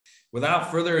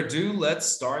Without further ado, let's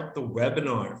start the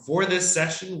webinar. For this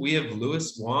session, we have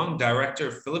Louis Wong, Director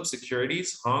of Phillip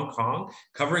Securities Hong Kong,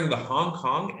 covering the Hong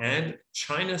Kong and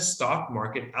China stock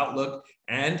market outlook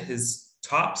and his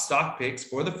top stock picks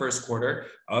for the first quarter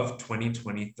of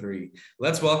 2023.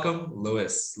 Let's welcome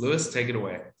Louis. Louis, take it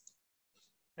away.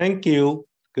 Thank you.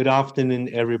 Good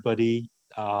afternoon, everybody.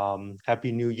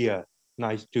 Happy New Year.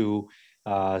 Nice to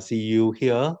see you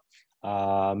here.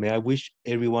 May I wish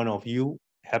every one of you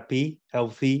happy,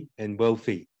 healthy, and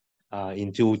wealthy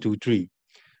in 2023.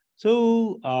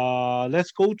 So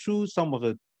let's go through some of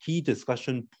the key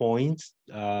discussion points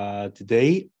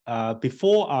today.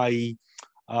 Before I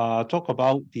talk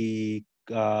about the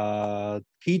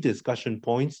key discussion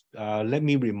points, let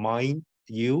me remind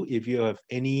you, if you have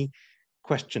any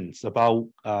questions about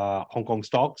Hong Kong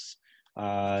stocks,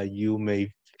 you may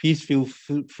please feel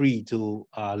free to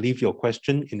leave your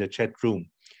question in the chat room.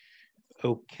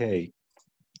 Okay.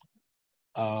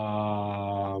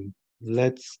 Now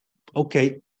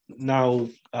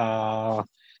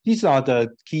these are the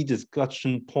key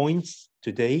discussion points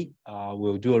today.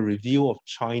 We'll do a review of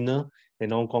China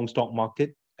and Hong Kong stock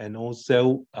market, and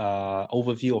also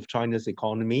overview of China's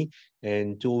economy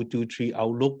and 2023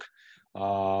 outlook.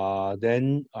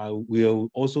 Then I will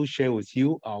also share with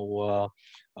you our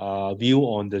view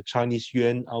on the Chinese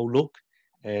yuan outlook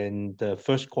and the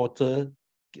first quarter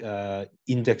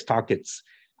index targets,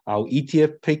 our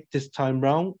ETF pick this time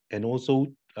round, and also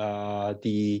our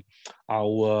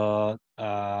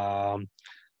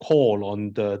call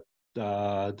on the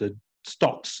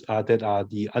stocks that are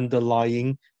the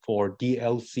underlying for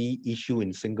DLC issue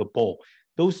in Singapore.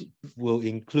 Those will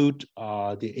include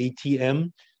the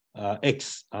ATM,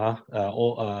 X,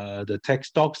 or the tech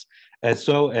stocks, as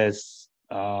well as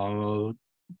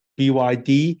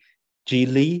BYD,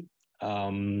 Geely,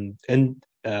 and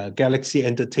Galaxy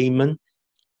Entertainment,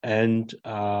 and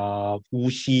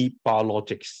Wuxi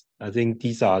Biologics. I think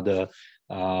these are the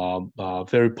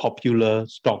very popular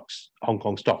stocks, Hong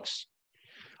Kong stocks.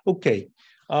 Okay,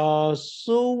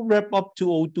 so wrap up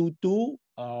 2022.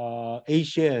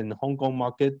 Asia and Hong Kong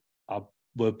market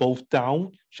were both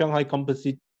down. Shanghai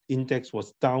Composite Index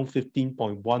was down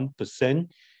 15.1%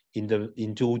 in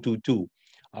 2022.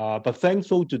 But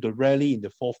thankful to the rally in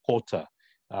the fourth quarter,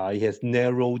 it has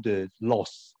narrowed the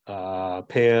loss,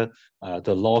 the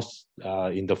loss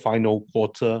in the final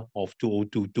quarter of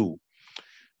 2022.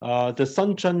 The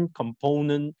Shenzhen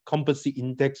Composite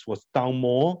Index was down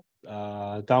more,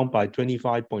 down by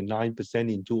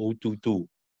 25.9% in 2022.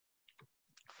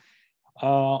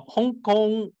 Hong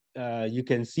Kong, you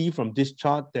can see from this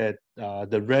chart that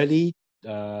the rally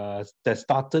that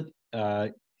started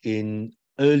in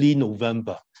early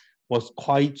November was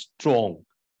quite strong.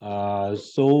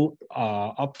 So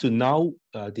up to now,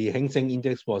 the Hang Seng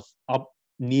Index was up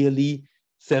nearly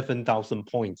 7,000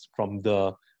 points from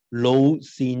the low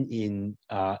seen in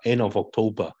end of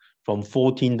October, from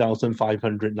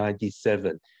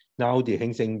 14,597. Now the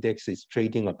Hang Seng Index is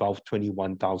trading above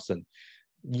 21,000.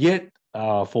 Yet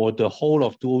for the whole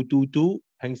of 2022,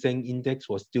 Hang Seng Index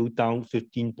was still down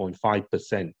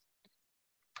 15.5%.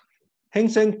 Hang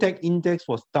Seng Tech Index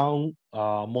was down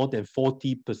more than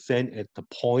 40% at the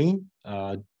point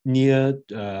near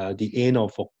the end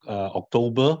of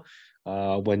October,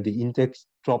 when the index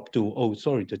dropped to, oh,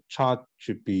 sorry, the chart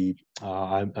should be,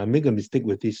 I make a mistake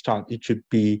with this chart. It should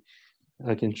be,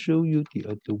 I can show you the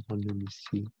other one, let me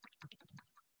see.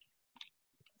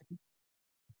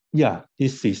 Yeah,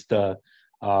 this is the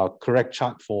correct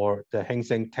chart for the Hang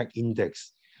Seng Tech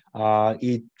Index.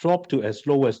 It dropped to as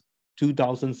low as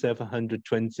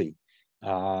 2,720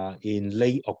 in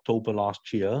late October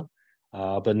last year,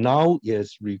 but now it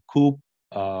has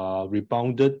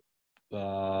rebounded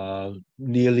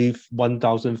nearly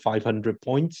 1,500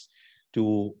 points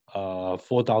to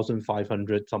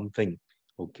 4,500 something.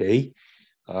 Okay,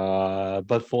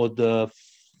 but for the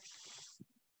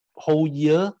whole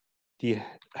year, the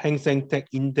Hang Seng Tech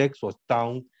Index was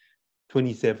down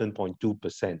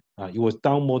 27.2%. It was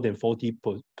down more than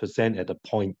 40% at the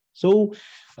point. So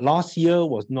last year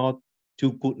was not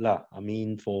too good lah. I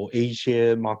mean, for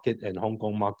Asia market and Hong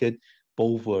Kong market,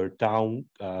 both were down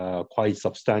quite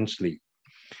substantially.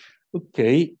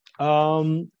 Okay,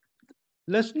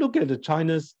 let's look at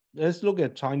China's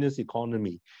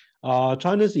economy.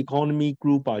 China's economy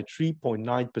grew by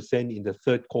 3.9% in the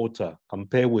third quarter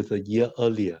compared with a year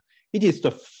earlier. It is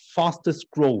the fastest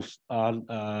growth among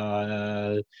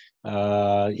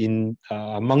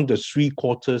the 3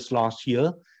 quarters last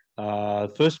year.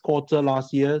 First quarter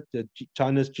last year,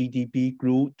 China's GDP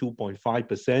grew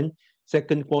 2.5%.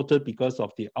 Second quarter, because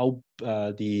of the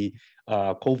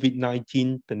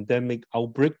COVID-19 pandemic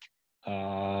outbreak,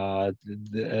 that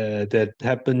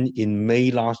happened in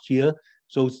May last year.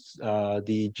 So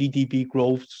the GDP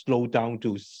growth slowed down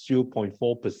to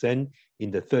 0.4%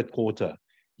 in the third quarter.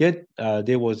 Yet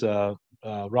there was a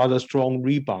rather strong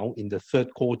rebound in the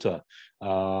third quarter.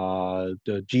 The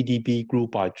GDP grew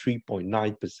by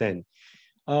 3.9%.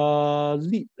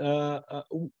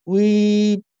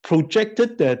 We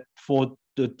projected that for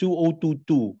the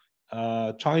 2022,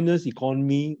 China's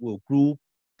economy will grow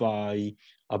by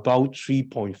about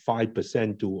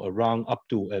 3.5% to around up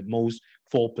to at most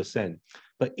 4%.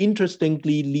 But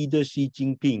interestingly, leader Xi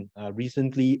Jinping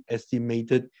recently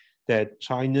estimated that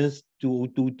China's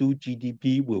 2022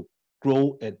 GDP will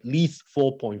grow at least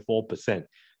 4.4%.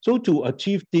 So to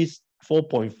achieve this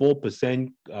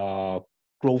 4.4%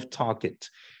 growth target,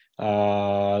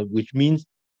 which means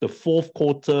the fourth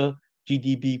quarter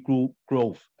GDP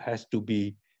growth has to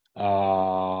be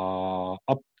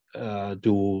up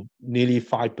to nearly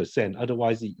 5%.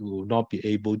 Otherwise, it will not be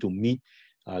able to meet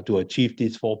to achieve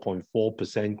this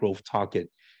 4.4% growth target.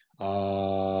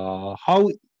 How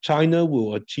China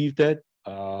will achieve that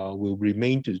will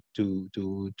remain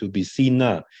to be seen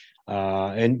now.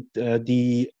 And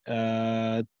the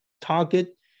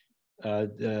target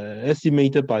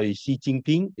estimated by Xi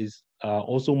Jinping is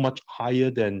also much higher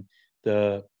than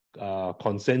the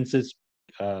consensus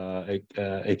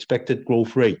expected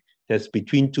growth rate. That's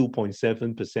between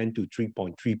 2.7% to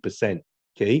 3.3%.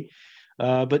 Okay,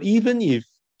 but even if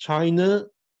China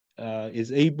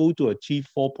is able to achieve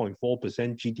 4.4%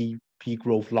 GDP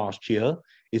growth last year,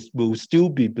 it will still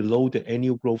be below the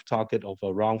annual growth target of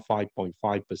around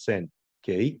 5.5%.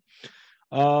 Okay.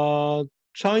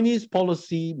 Chinese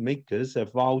policy makers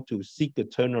have vowed to seek a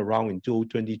turnaround in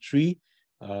 2023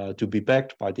 to be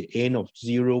backed by the end of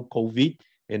zero COVID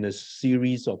and a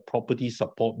series of property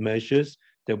support measures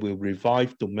that will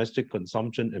revive domestic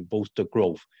consumption and boost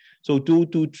growth. So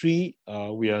 2023,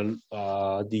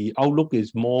 the outlook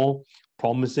is more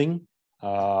promising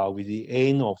with the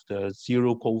end of the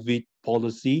zero COVID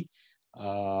policy.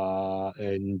 I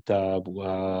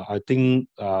think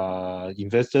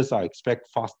investors expect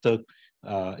faster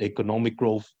economic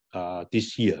growth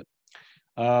this year.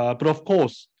 But of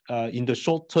course, in the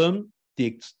short term,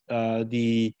 the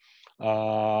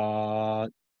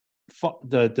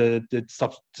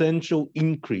substantial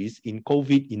increase in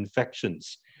COVID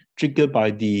infections triggered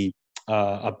by the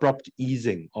abrupt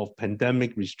easing of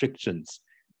pandemic restrictions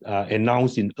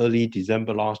announced in early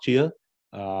December last year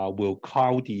will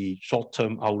cloud the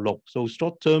short-term outlook. So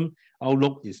short-term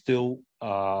outlook is still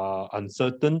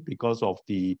uncertain because of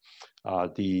the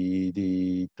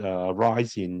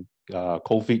rise in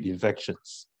COVID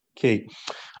infections. Okay,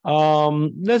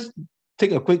 let's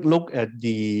take a quick look at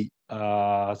the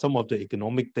some of the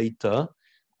economic data.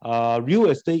 Real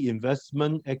estate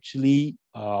investment actually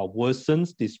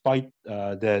worsens despite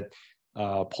that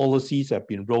policies have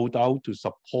been rolled out to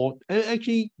support.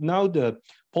 Actually, now the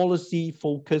policy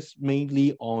focus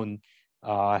mainly on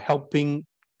helping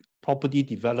property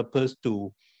developers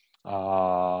to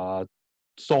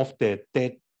solve their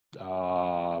debt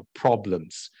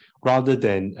problems rather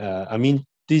than, I mean,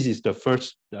 this is the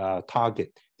first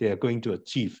target they are going to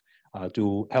achieve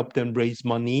to help them raise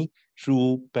money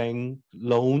through bank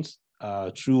loans,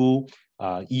 through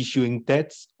issuing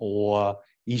debts or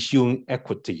issuing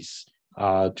equities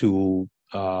to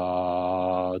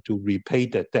repay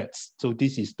their debts. So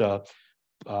this is the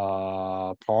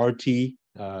priority,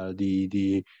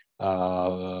 the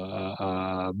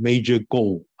major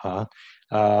goal.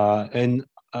 And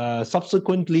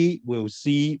subsequently, we'll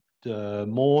see the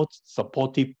more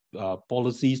supportive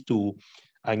policies to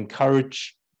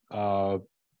encourage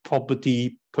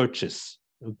property purchase,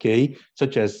 okay,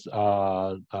 such as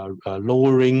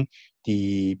lowering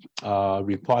the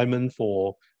requirement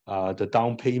for the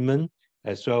down payment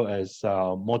as well as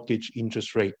mortgage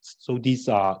interest rates. So these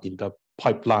are in the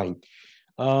pipeline.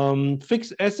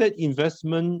 Fixed asset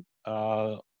investment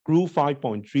grew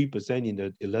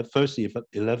 5.3% in the first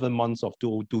 11 months of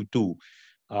 2022,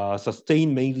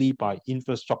 sustained mainly by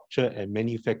infrastructure and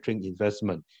manufacturing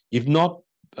investment. If not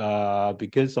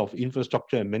because of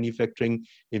infrastructure and manufacturing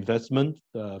investment,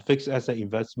 fixed asset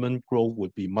investment growth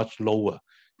would be much lower.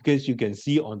 Because you can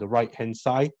see on the right-hand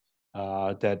side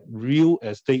that real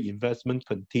estate investment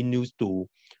continues to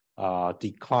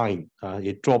decline.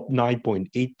 It dropped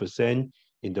 9.8%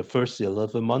 in the first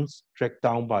 11 months, dragged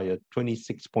down by a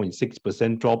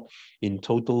 26.6% drop in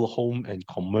total home and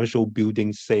commercial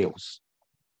building sales.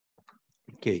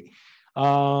 Okay,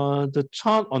 the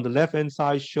chart on the left-hand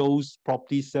side shows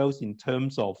property sales in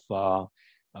terms of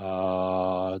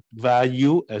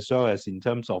value as well as in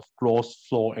terms of gross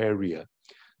floor area.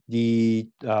 The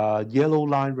yellow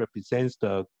line represents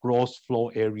the gross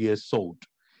floor area sold,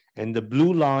 and the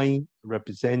blue line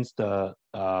represents the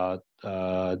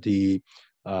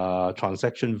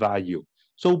transaction value.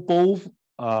 So both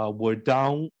were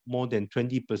down more than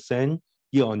 20%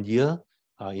 year on year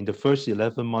in the first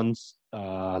 11 months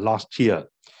last year.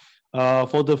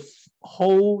 For the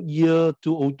whole year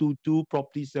 2022,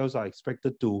 property sales are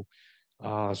expected to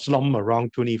slump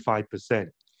around 25%.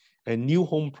 And new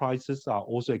home prices are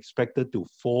also expected to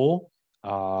fall,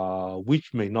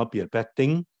 which may not be a bad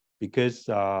thing because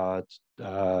the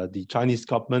Chinese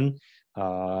government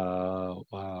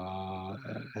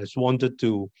has wanted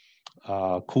to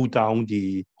cool down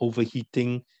the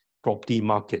overheating property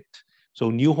market.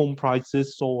 So new home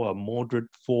prices saw a moderate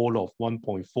fall of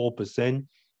 1.4%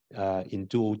 in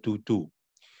 2022.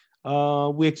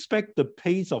 We expect the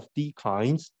pace of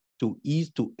declines to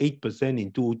ease to 8%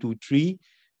 in 2023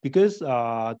 because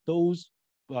those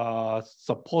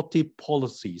supportive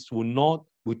policies will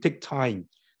take time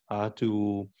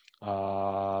to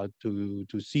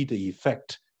see the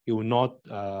effect. We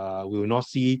will not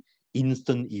see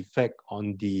instant effect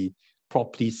on the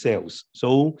property sales.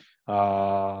 So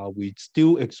we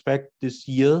still expect this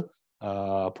year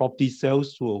property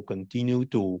sales will continue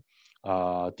to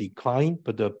decline,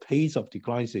 but the pace of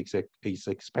decline is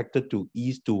expected to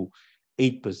ease to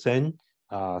 8%,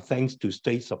 thanks to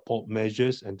state support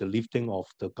measures and the lifting of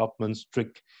the government's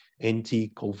strict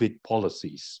anti-COVID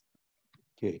policies.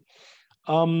 Okay.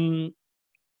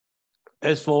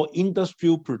 As for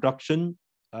industrial production,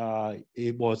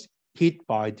 it was hit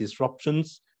by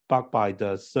disruptions backed by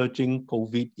the surging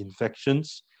COVID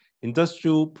infections.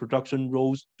 Industrial production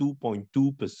rose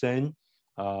 2.2%,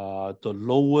 the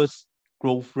lowest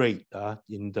growth rate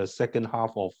in the second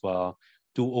half of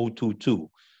 2022,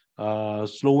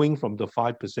 slowing from the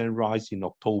 5% rise in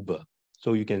October.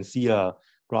 So you can see a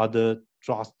rather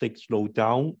drastic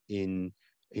slowdown in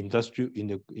industrial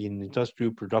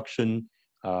production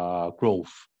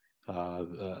growth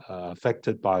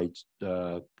affected by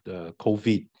the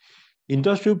COVID.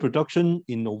 Industrial production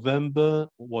in November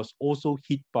was also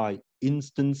hit by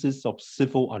instances of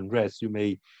civil unrest. You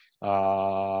may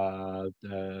read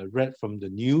from the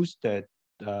news that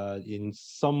in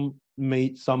some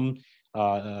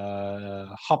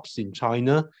hubs in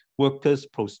China, workers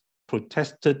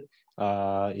protested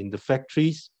in the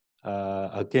factories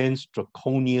against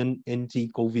draconian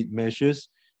anti-COVID measures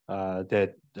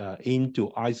that aim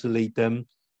to isolate them,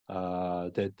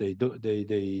 that they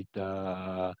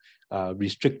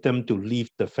restrict them to leave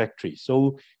the factory.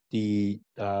 So the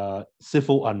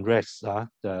civil unrest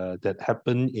that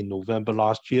happened in November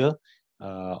last year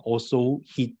also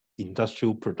hit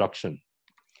industrial production.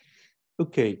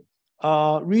 Okay,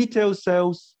 retail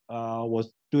sales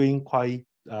was faring quite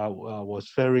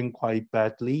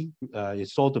badly. It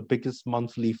saw the biggest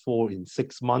monthly fall in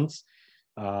 6 months,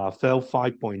 fell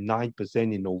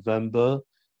 5.9% in November,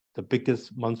 the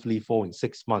biggest monthly fall in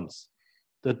 6 months.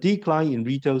 The decline in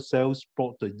retail sales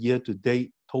brought the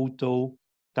year-to-date total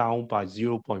down by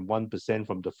 0.1%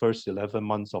 from the first 11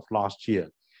 months of last year.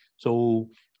 So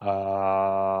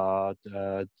the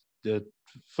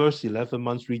first 11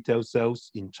 months retail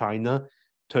sales in China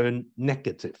turned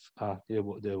negative.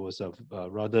 There was a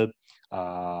rather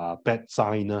bad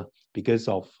sign because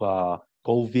of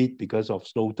COVID, because of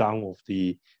slowdown of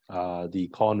the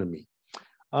economy.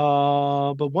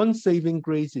 But one saving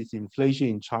grace is inflation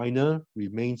in China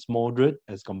remains moderate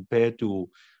as compared to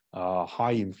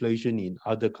high inflation in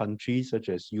other countries such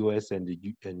as US and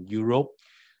Europe.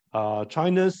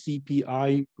 China's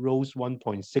CPI rose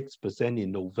 1.6%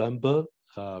 in November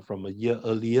from a year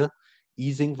earlier,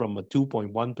 easing from a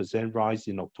 2.1% rise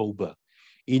in October.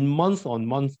 In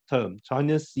month-on-month term,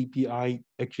 China's CPI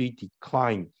actually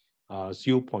declined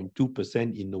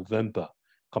 0.2% in November,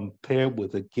 compared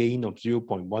with a gain of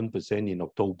 0.1% in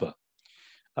October.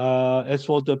 As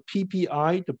for the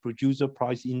PPI, the Producer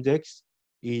Price Index,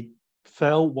 it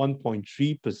fell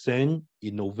 1.3%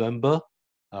 in November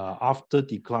after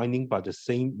declining by the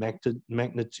same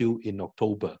magnitude in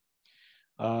October.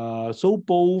 So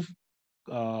both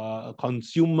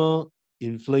consumer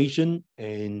inflation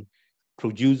and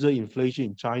producer inflation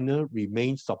in China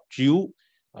remain subdued.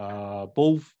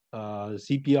 Both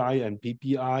CPI and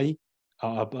PPI,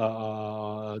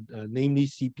 namely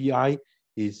CPI,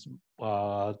 is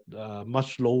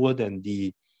much lower than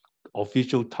the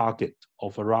official target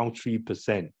of around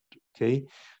 3%. Okay,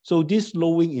 so this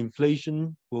slowing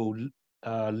inflation will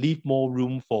leave more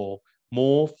room for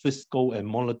more fiscal and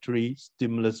monetary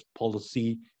stimulus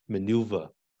policy maneuver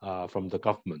from the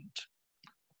government.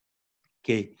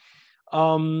 Okay,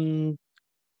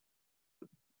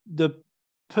 the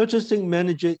Purchasing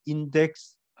Manager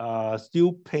Index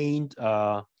still paint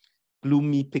a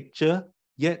gloomy picture,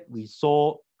 yet we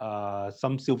saw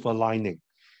some silver lining.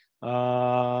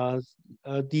 The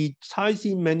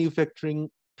Caixin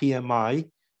manufacturing PMI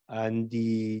and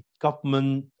the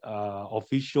government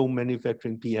official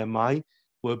manufacturing PMI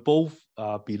were both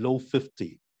below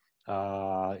 50,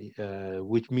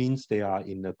 which means they are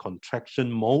in a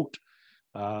contraction mode.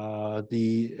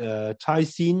 The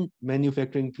Caixin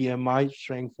manufacturing PMI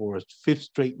shrank for a 5th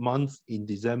straight month in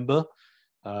December,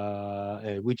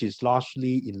 which is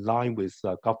largely in line with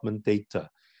government data.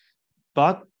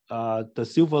 But the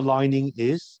silver lining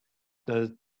is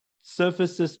the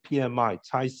services PMI,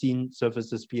 Caixin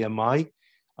services PMI,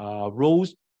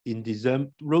 rose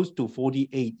to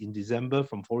 48 in December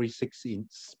from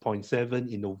 46.7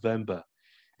 in November.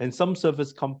 And some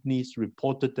service companies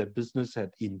reported that business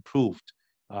had improved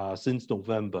since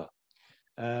November.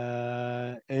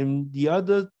 And the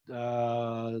other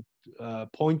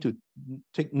point to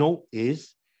take note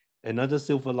is, another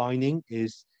silver lining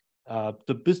is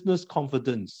the business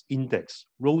confidence index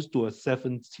rose to a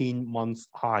 17-month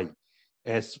high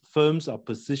as firms are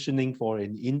positioning for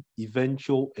an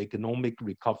eventual economic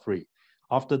recovery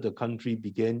after the country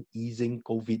began easing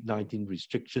COVID-19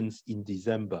 restrictions in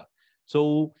December.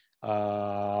 So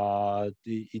the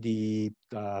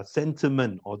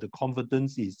sentiment or the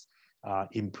confidence is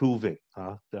improving.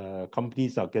 The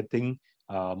companies are getting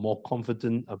more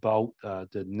confident about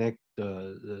the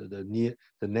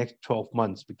next 12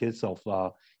 months because of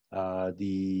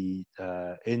the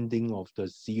ending of the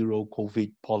zero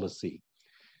COVID policy.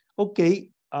 Okay,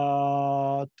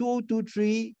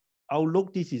 2023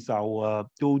 outlook. This is our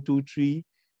 2023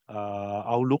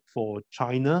 outlook for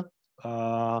China.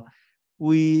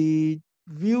 We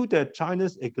view that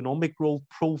China's economic growth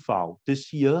profile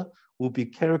this year will be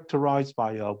characterized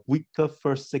by a weaker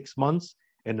first 6 months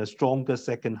and a stronger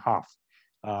second half.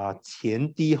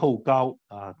 前低后高,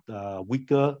 the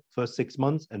weaker first 6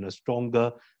 months and a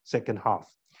stronger second half.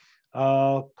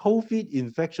 COVID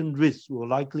infection risks will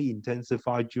likely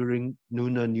intensify during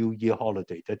Lunar New Year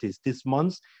holiday. That is this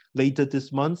month, later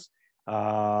this month,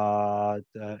 as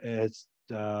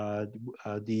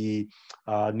the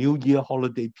New Year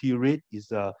holiday period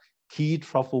is a key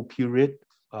travel period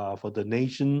for the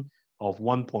nation of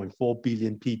 1.4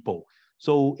 billion people.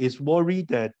 So it's worried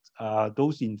that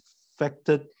those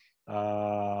infected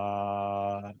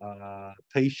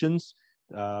patients,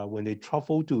 when they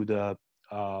travel to the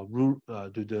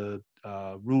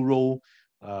rural,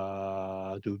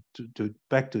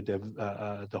 back to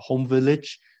the home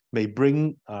village, may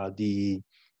bring the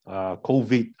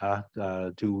COVID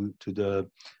to the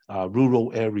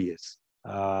rural areas.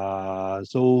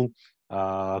 So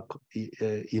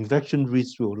infection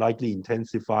risks will likely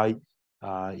intensify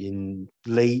in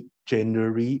late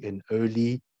January and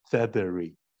early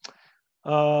February.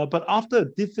 But after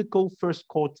a difficult first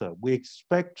quarter, we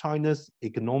expect China's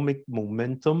economic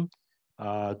momentum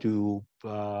to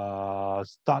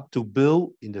start to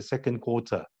build in the second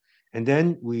quarter. And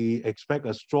then we expect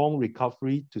a strong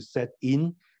recovery to set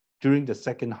in during the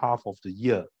second half of the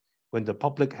year, when the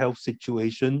public health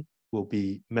situation will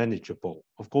be manageable.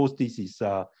 Of course, this is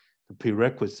the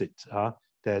prerequisite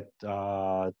that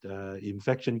the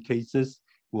infection cases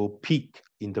will peak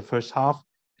in the first half,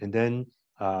 and then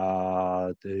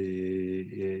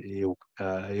it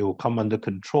will come under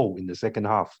control in the second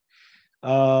half.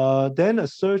 Then a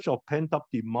surge of pent-up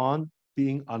demand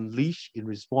being unleashed in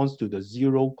response to the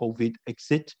zero COVID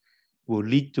exit will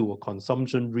lead to a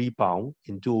consumption rebound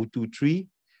in 2023.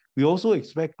 We also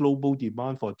expect global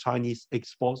demand for Chinese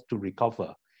exports to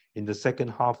recover in the second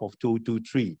half of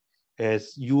 2023,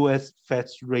 as US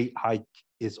Fed's rate hike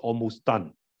is almost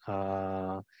done.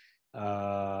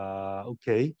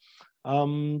 Okay.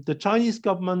 The Chinese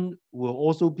government will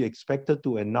also be expected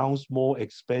to announce more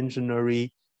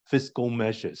expansionary fiscal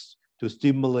measures to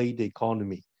stimulate the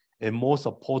economy and more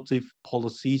supportive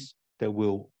policies that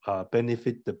will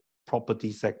benefit the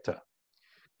property sector.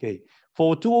 Okay,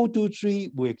 for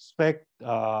 2023, we expect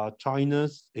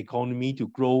China's economy to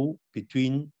grow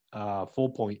between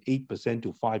 4.8%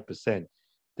 to 5%.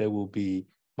 That will be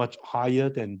much higher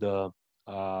than the,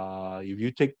 if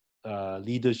you take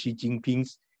leader Xi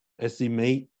Jinping's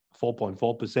estimate,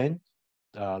 4.4%,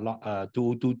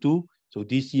 2022. So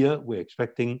this year, we're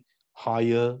expecting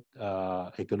higher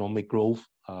economic growth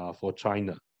for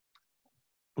China.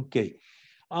 Okay,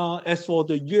 as for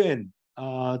the yuan,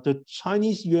 the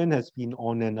Chinese yuan has been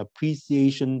on an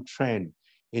appreciation trend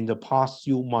in the past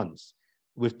few months,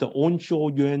 with the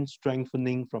onshore yuan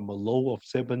strengthening from a low of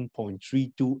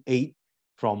 7.328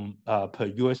 per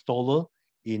US dollar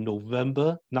in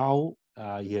November, now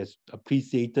it has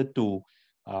appreciated to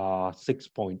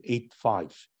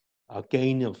 6.85, a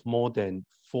gain of more than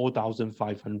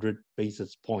 4,500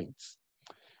 basis points.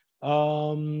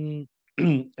 Another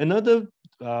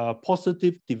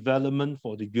positive development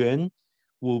for the yuan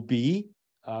will be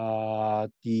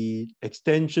the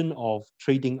extension of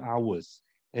trading hours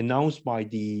announced by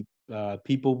the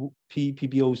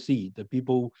PBOC, the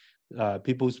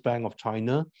People's Bank of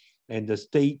China, and the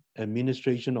State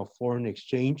Administration of Foreign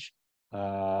Exchange,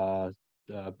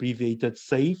 abbreviated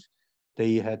SAFE.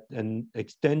 They had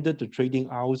extended the trading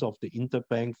hours of the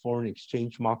interbank foreign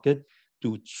exchange market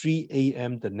to 3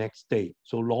 a.m. the next day.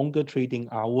 So longer trading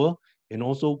hour, and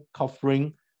also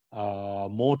covering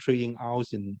more trading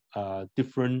hours in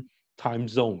different time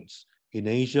zones in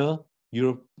Asia,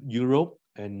 Europe,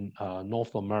 and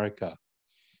North America.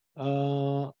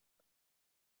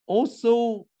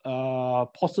 Also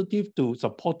supportive to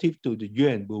the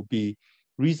yuan will be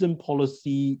recent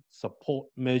policy support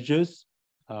measures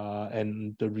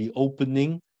and the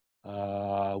reopening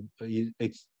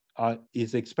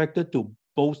is expected to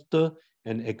bolster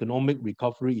an economic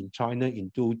recovery in China in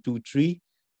 2023,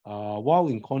 while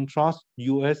in contrast,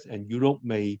 US and Europe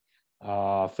may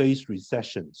face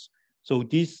recessions. So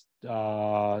this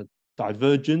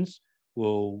divergence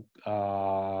will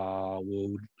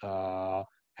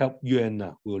help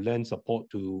yuan, will lend support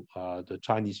to the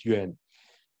Chinese yuan.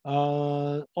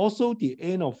 Also, the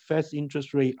end of Fed's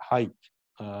interest rate hike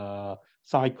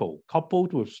cycle,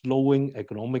 coupled with slowing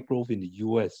economic growth in the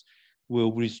US,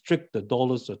 will restrict the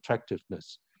dollar's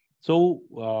attractiveness. So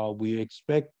we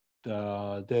expect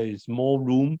there is more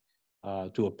room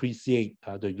to appreciate.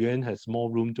 The yuan has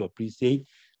more room to appreciate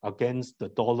against the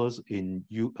dollars in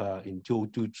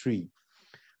 2023.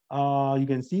 You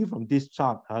can see from this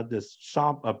chart the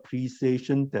sharp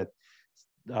appreciation that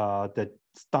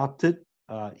started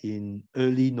in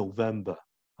early November.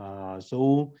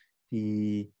 So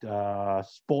the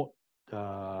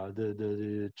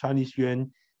Chinese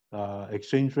yuan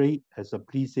exchange rate has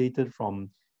appreciated from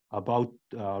about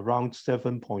around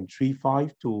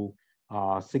 7.35 to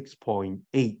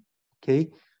 6.8. Okay,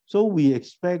 so we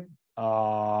expect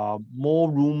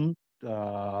more room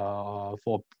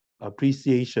for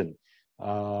appreciation.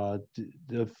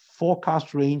 The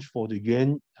forecast range for the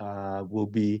yuan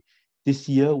this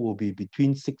year will be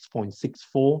between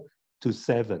 6.64 to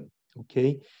 7.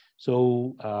 Okay,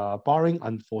 so barring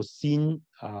unforeseen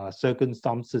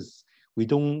circumstances, we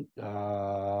don't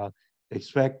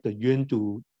expect the yuan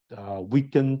to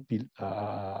weaken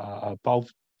above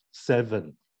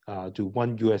 7 to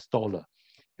 $1 US,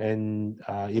 and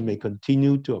it may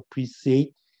continue to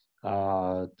appreciate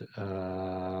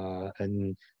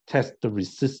and test the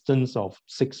resistance of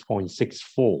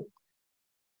 6.64.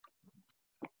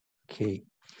 Okay.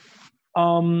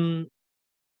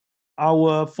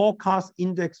 Our forecast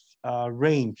index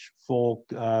range for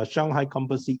Shanghai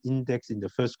Composite Index in the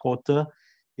first quarter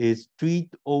is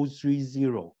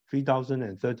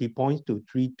 3,030 points to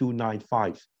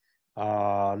 3,295,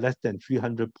 less than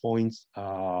 300 points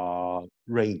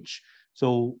range.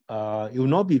 So it will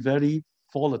not be very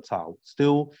volatile.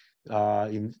 Still,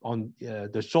 on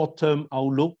the short-term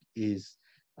outlook is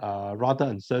rather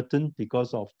uncertain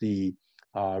because of the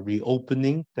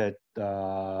reopening that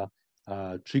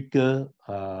trigger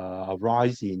a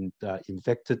rise in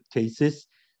infected cases.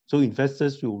 So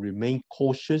investors will remain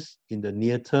cautious in the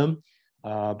near term.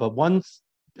 But once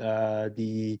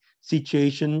the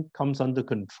situation comes under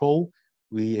control,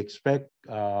 we expect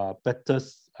better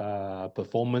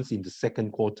performance in the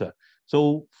second quarter.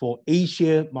 So for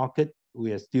Asia market,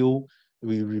 we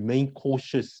remain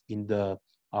cautious in the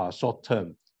short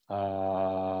term.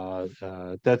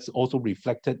 That's also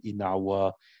reflected in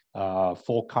our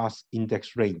forecast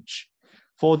index range.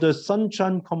 For the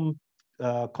Sunshine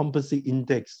Composite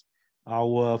Index,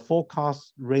 our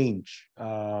forecast range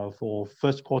for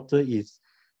first quarter is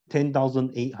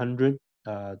 10,800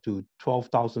 to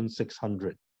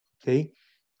 12,600. Okay.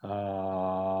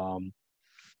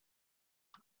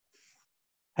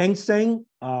 Hang Seng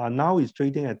now is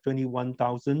trading at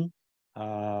 21,000,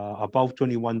 above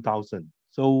 21,000.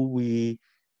 So we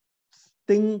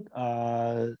think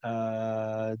the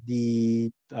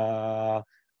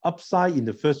upside in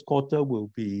the first quarter will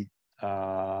be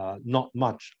not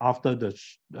much after the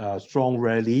strong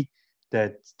rally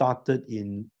that started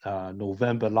in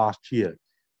November last year.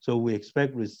 So we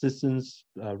expect resistance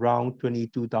around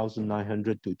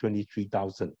 22,900 to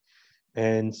 23,000.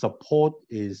 And support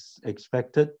is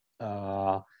expected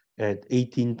at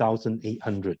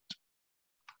 18,800.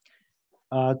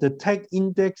 The tech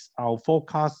index, our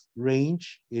forecast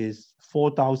range is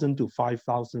 4,000 to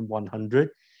 5,100.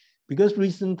 because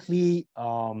recently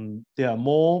there are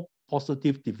more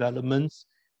positive developments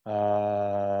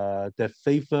that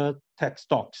favor tech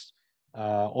stocks.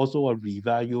 Also a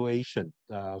revaluation.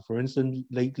 For instance,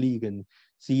 lately you can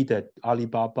see that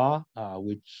Alibaba,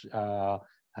 which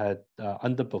had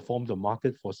underperformed the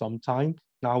market for some time,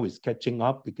 now is catching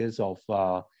up because of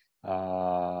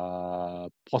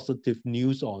positive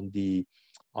news on the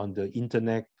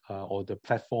internet or the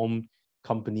platform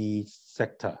company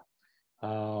sector.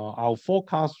 Our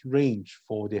forecast range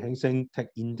for the Hang Seng Tech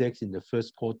Index in the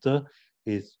first quarter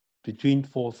is between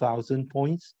 4,000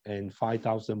 points and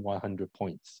 5,100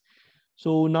 points.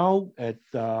 So now at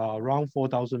around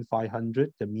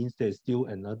 4,500, that means there's still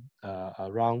another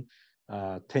around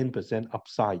 10%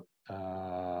 upside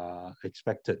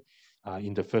expected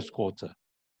in the first quarter.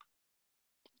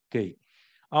 Okay,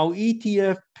 our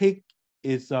ETF pick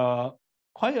is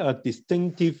quite a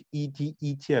distinctive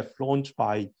ETF launched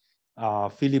by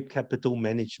PhillipCapital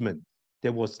Management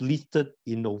that was listed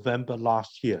in November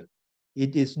last year.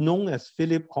 It is known as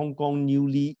Phillip Hong Kong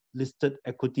Newly Listed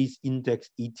Equities Index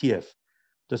ETF.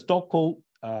 The stock code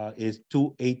is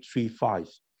 2835.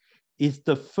 It's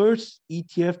the first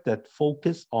ETF that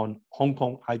focused on Hong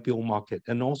Kong IPO market,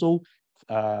 and also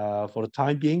for the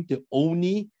time being, the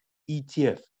only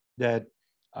ETF that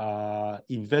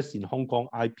invest in Hong Kong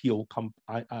IPOs,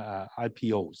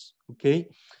 okay,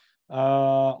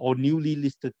 or newly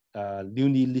listed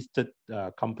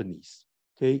companies.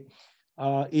 Okay,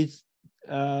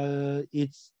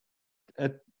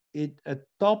 it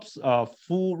adopts a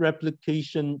full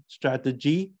replication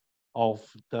strategy of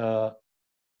the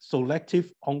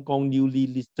selective Hong Kong newly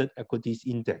listed equities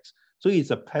index. So it's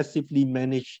a passively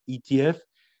managed ETF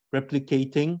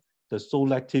replicating the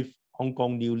selective Hong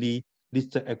Kong newly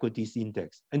listed equities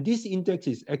index. And this index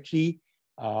is actually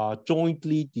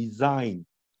jointly designed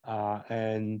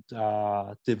and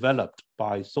developed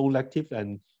by Selective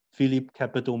and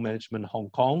PhillipCapital Management Hong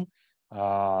Kong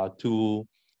to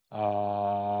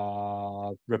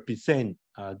represent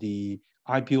the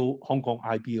Hong Kong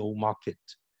IPO market.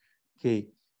 Okay,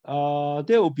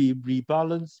 there will be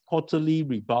quarterly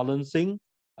rebalancing,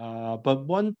 but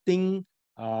one thing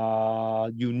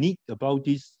unique about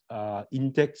this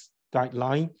index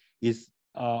guideline is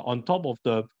on top of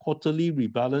the quarterly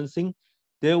rebalancing,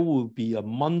 there will be a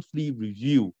monthly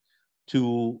review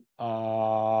to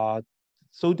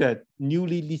so that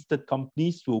newly listed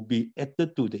companies will be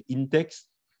added to the index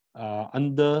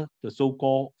under the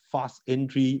so-called fast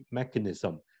entry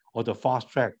mechanism or the fast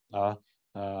track,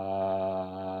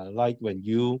 like when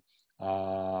you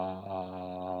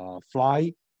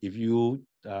fly, if you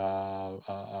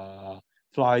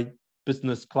fly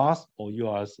business class, or you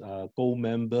are a gold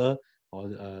member or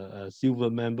a silver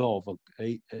member of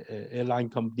an airline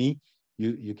company,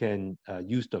 you can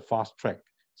use the fast track.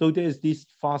 So there's this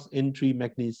fast entry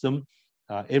mechanism.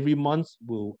 Every month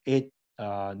we'll add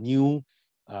new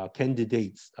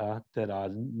candidates that are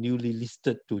newly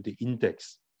listed to the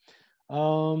index.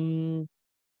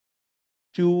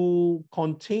 To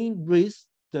contain risk,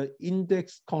 the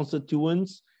index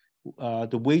constituents,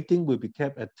 the weighting will be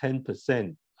kept at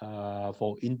 10%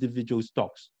 for individual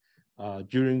stocks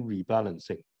during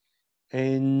rebalancing.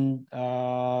 And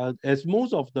as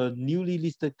most of the newly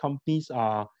listed companies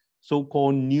are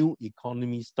so-called new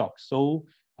economy stocks, so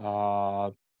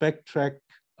backtrack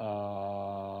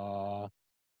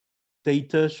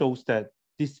data shows that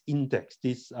this index,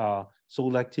 this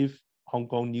selective Hong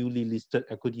Kong newly listed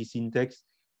equities index,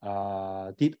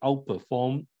 did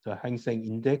outperform the Hang Seng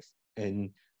Index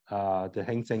and the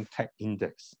Hang Seng Tech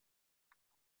Index.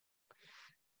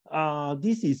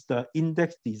 This is the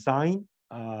index design.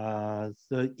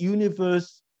 The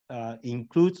universe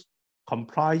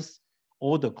comprise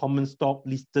all the common stock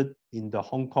listed in the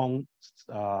Hong Kong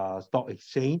Stock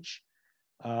Exchange.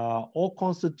 All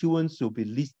constituents will be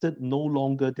listed no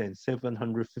longer than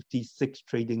 756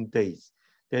 trading days.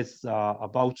 That's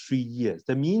about 3 years.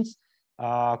 That means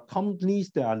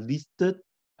companies that are listed,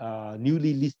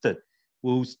 newly listed,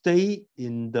 will stay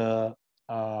in the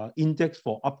index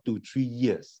for up to 3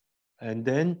 years. And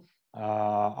then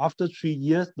after 3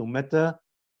 years, no matter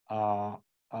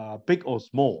big or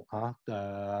small,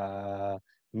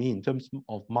 in terms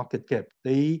of market cap,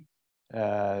 they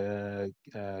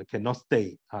cannot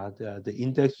stay. The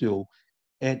index will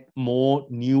add more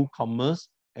newcomers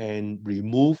and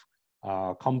remove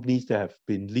companies that have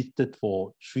been listed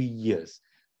for 3 years.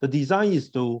 The design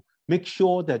is to make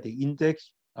sure that the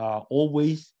index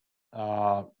always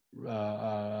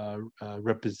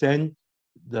represent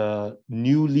the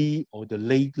newly or the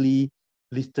lately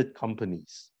listed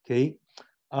companies. Okay,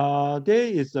 there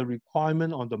is a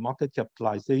requirement on the market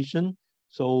capitalization.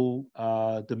 So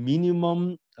the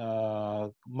minimum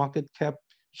market cap,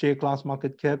 share class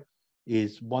market cap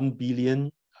is 1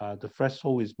 billion. The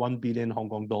threshold is 1 billion Hong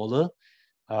Kong dollar.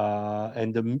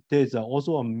 And there's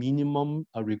also a minimum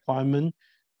requirement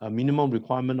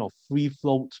of free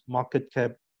float market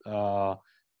cap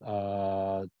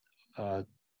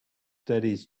that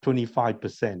is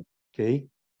 25%. Okay,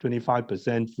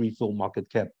 25% free float market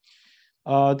cap.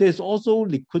 There's also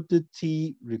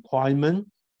liquidity requirement.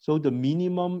 So the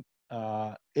minimum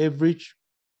average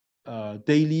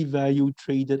daily value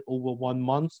traded over 1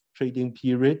 month trading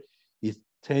period is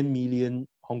 10 million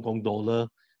Hong Kong dollar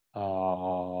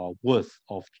worth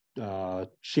of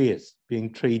shares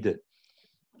being traded.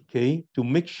 Okay, to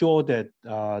make sure that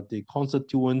the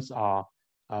constituents are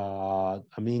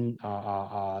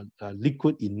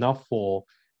liquid enough for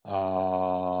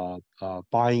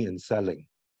buying and selling.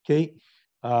 Okay,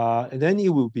 and then it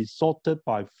will be sorted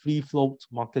by free float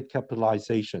market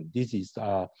capitalization. This is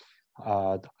the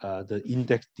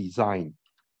index design.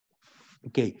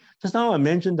 Okay, just now I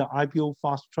mentioned the IPO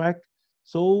fast track.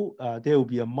 So there will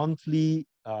be a monthly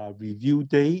review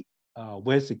day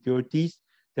where securities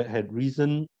that had a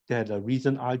recent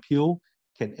IPO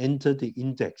can enter the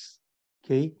index.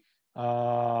 Okay,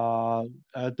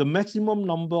 the maximum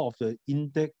number of the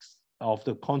index of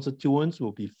the constituents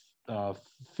will be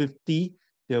 50.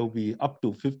 There will be up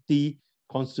to 50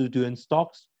 constituent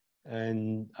stocks,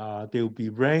 and they will be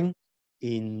ranked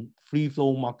in free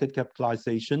flow market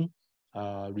capitalization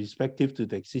respective to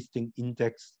the existing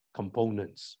index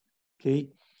components. Okay.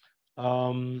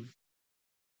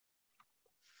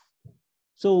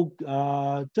 So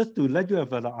just to let you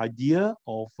have an idea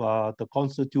of the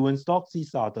constituent stocks,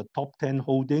 these are the top 10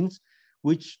 holdings,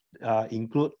 which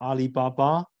include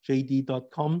Alibaba,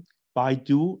 JD.com,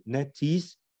 Baidu,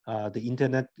 NetEase, the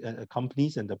internet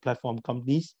companies and the platform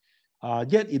companies.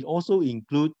 Yet it also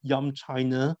includes Yum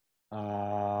China,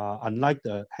 unlike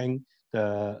the Hang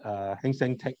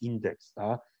Seng Tech Index.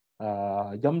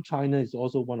 Yum China is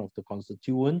also one of the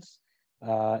constituents,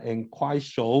 and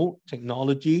Kuaishou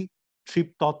Technology,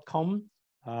 Trip.com,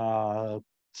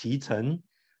 Qicheng,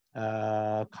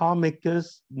 car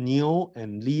makers NIO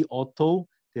and Li Auto,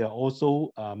 they are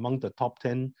also among the top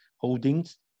 10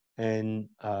 holdings, and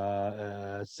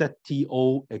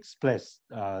ZTO Express,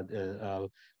 a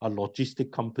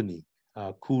logistic company,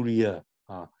 courier.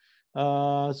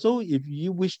 So if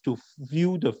you wish to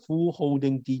view the full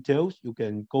holding details, you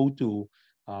can go to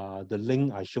the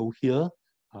link I show here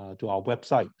to our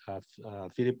website,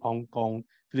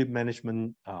 Phillip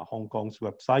Management Hong Kong's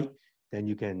website. Then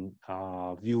you can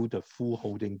view the full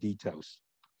holding details.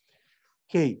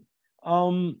 Okay,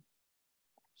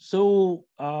 so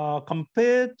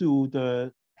compared to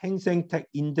the Hang Seng Tech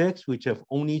Index, which have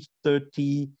only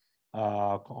 30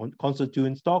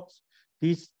 constituent stocks,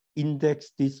 this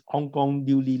index, this Hong Kong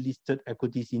newly listed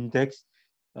equities index,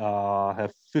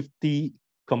 have 50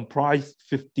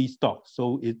 stocks.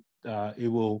 So it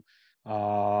will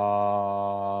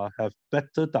have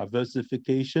better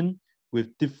diversification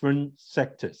with different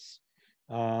sectors.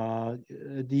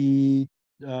 The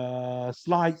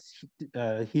slides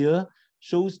here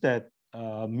shows that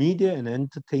media and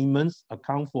entertainments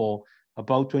account for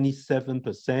about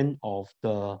 27% of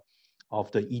the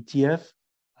ETF.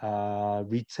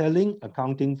 Retailing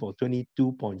accounting for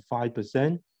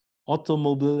 22.5%,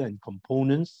 automobile and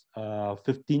components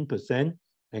 15%,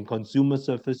 and consumer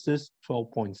services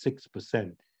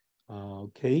 12.6%.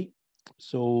 Okay,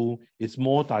 so it's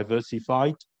more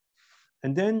diversified.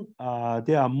 And then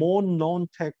there are more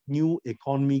non-tech new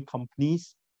economy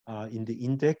companies in the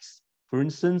index. For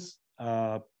instance,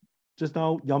 just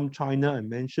now Yum China I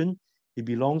mentioned, it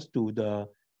belongs to the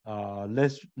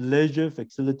leisure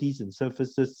facilities and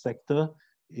services sector.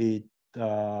 It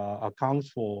accounts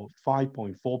for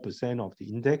 5.4% of the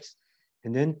index.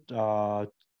 And then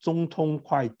Zhongtong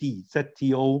Kuaidi,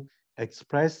 ZTO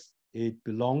Express, it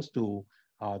belongs to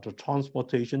the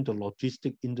transportation, the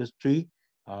logistic industry.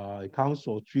 It accounts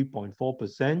for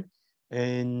 3.4%.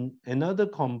 And another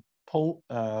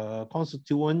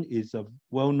constituent is a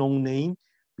well-known name,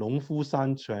 Longfu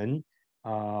Sanquan,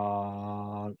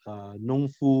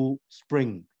 Nongfu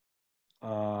Spring,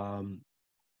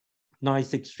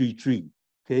 9633.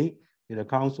 Okay, it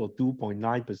accounts for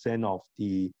 2.9% of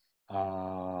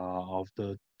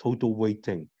the total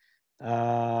weighting.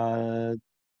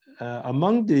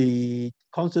 Among the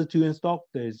constituent stock,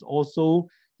 there's also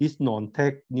these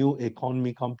non-tech new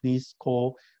economy companies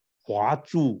called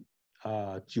Huazhu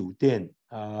Jiudian,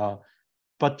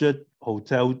 budget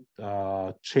hotel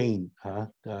chain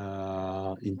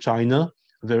in China,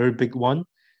 a very big one,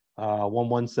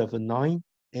 1179,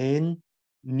 and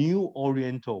New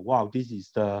Oriental. Wow, this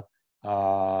is the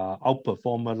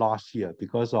outperformer last year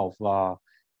because of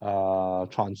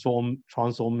transforming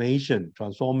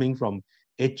from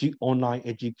online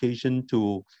education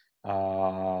to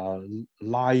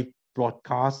live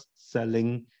broadcast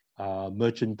selling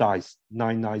merchandise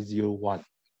 9901.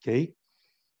 Okay.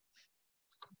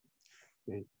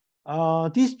 Okay.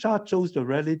 This chart shows the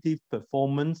relative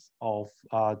performance of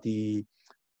the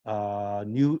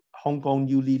new Hong Kong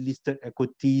newly listed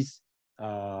equities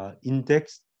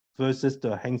index versus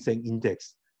the Seng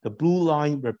Index. The blue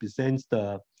line represents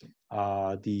the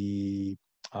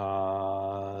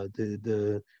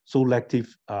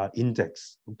selective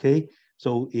index. Okay,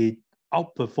 so it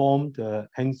outperformed the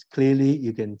clearly.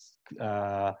 You can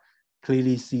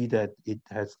clearly see that it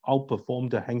has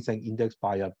outperformed the Seng Index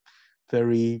by a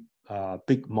very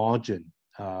big margin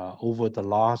over the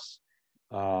last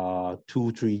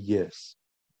 2-3 years.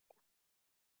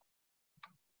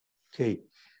 Okay,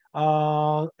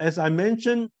 as I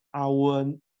mentioned, our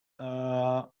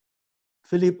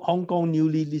Phillip Hong Kong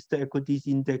newly listed equities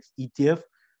index ETF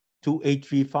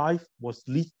 2835 was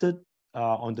listed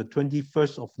on the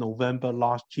 21st of November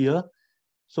last year.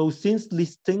 So since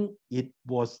listing, it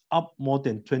was up more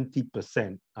than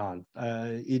 20%.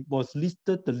 It was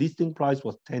listed, the listing price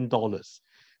was $10.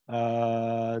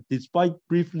 Despite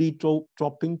briefly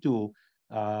dropping to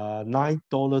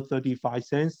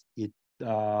 $9.35, it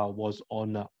was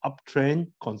on an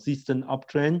uptrend, consistent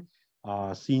uptrend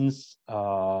since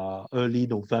early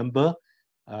November.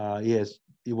 Yes,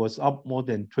 it was up more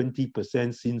than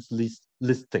 20% since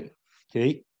listing.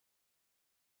 Okay.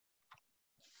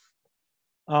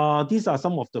 These are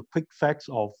some of the quick facts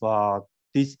of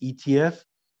this ETF.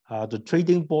 The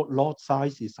trading board lot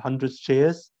size is 100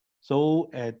 shares. So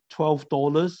at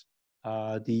 $12,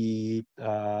 the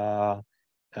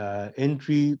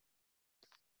entry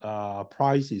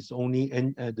price is only,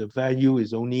 and the value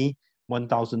is only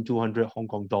 1,200 Hong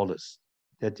Kong dollars.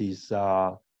 That is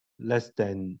less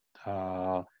than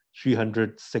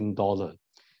 300 Sing dollar.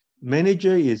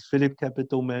 Manager is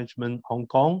PhillipCapital Management Hong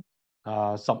Kong.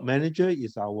 Sub-manager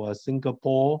is our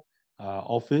Singapore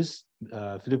office,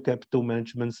 PhillipCapital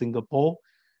Management Singapore.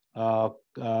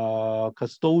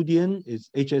 Custodian is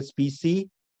HSBC.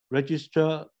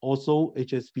 Registrar also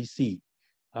HSBC.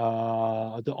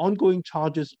 The ongoing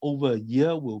charges over a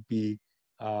year will be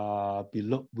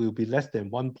less than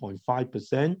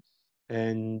 1.5%,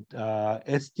 and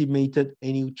estimated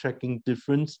annual tracking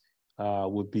difference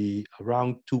would be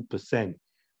around 2%.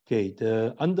 Okay,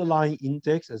 the underlying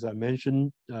index, as I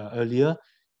mentioned earlier,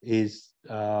 is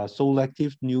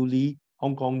selective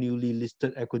Hong Kong newly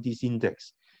listed equities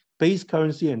index. Base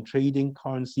currency and trading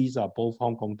currencies are both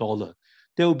Hong Kong dollar.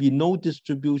 There will be no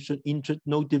distribution,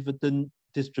 no dividend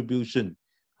distribution,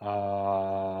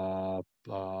 and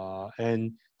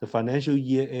the financial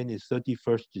year end is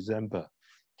 31st December.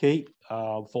 Okay,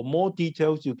 for more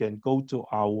details, you can go to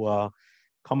our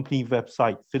company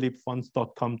website,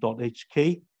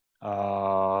 phillipfunds.com.hk,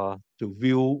 to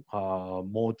view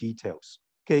more details.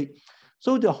 Okay,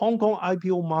 so the Hong Kong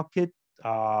IPO market,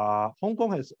 Hong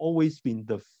Kong has always been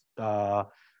the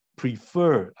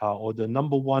preferred or the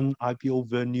 #1 IPO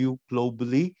venue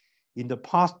globally. In the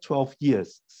past 12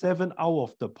 years, 7 out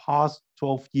of the past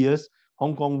 12 years,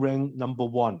 Hong Kong ranked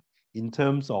 #1 in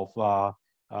terms of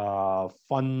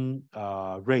fund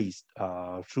raised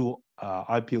through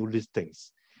IPO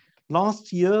listings.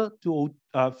 Last year,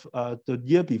 the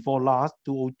year before last,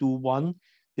 2021,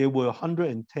 there were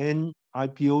 110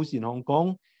 IPOs in Hong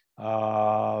Kong,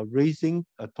 raising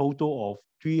a total of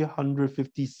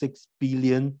 356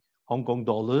 billion Hong Kong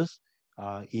dollars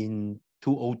in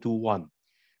 2021.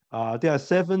 There are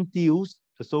 7 deals,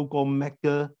 the so-called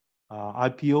mega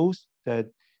IPOs, that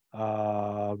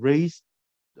raised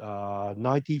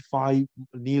 95,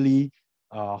 nearly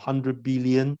 100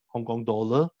 billion Hong Kong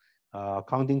dollar,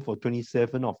 accounting for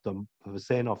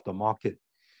 27% of the market.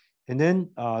 And then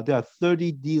there are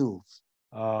 30 deals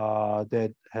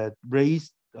that had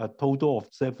raised a total of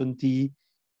 70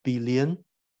 billion,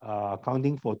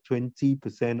 accounting for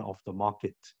 20% of the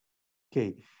market.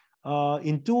 Okay,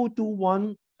 in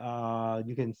 2021,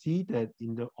 you can see that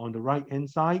on the right-hand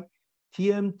side,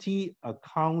 TMT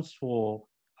accounts for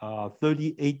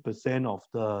 38% of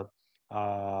the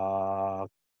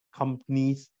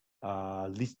companies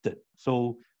listed.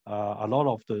 So a lot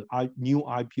of the new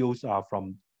IPOs are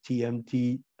from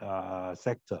TMT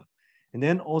sector. And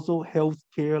then also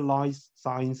healthcare, life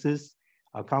sciences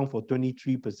account for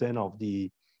 23% of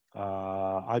the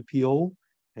IPO,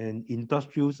 and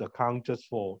industrials account just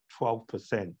for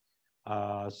 12%.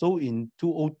 So in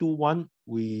 2021,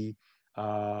 we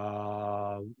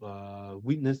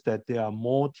witnessed that there are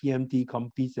more TMT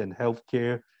companies and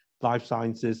healthcare, life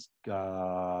sciences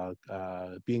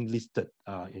being listed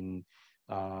on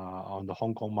the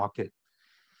Hong Kong market.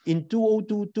 In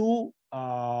 2022,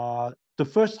 the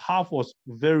first half was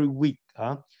very weak.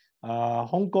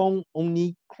 Hong Kong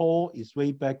only clawed its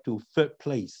way back to third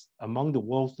place among the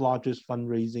world's largest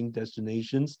fundraising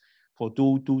destinations for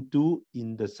 2022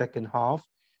 in the second half.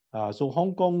 So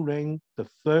Hong Kong ranked the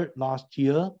third last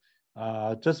year,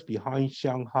 just behind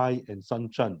Shanghai and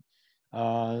Shenzhen.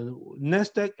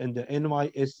 Nasdaq and the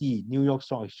NYSE, New York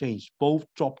Stock Exchange, both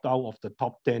dropped out of the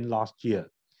top 10 last year.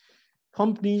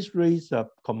 Companies raised a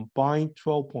combined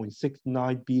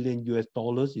 $12.69 billion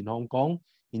in Hong Kong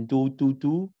in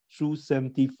 2022 through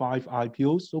 75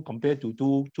 IPOs. So compared to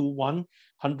 2021,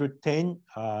 110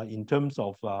 in terms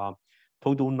of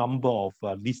total number of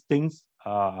listings,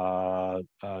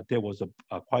 there was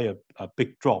quite a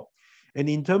big drop. And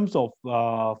in terms of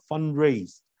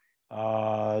fundraise,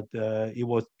 it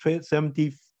was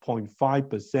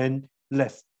 70.5%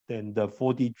 less than the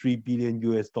 $43 billion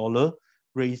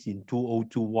raised in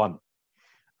 2021.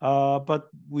 But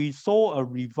we saw a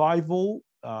revival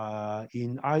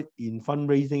in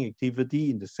fundraising activity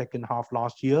in the second half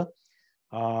last year.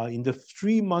 In the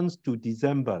 3 months to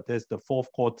December, that's the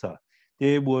fourth quarter,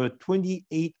 there were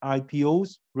 28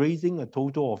 IPOs raising a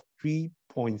total of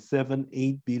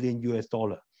 $3.78 billion.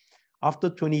 After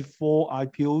 24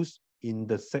 IPOs in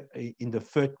the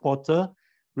third quarter,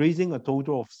 raising a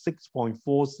total of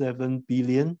 $6.47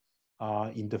 billion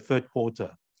in the third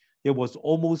quarter. It was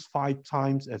almost 5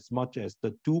 times as much as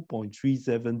the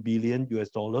 $2.37 billion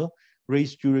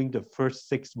raised during the first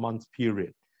 6 months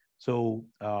period. So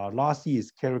last year is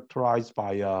characterized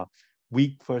by a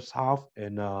weak first half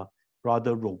and a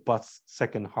rather robust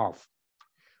second half.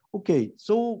 Okay,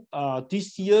 so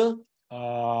this year,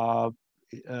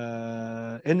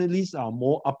 analysts are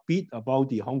more upbeat about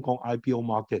the Hong Kong IPO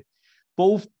market.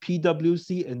 Both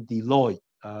PwC and Deloitte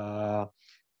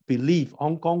believe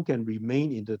Hong Kong can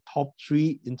remain in the top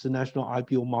 3 international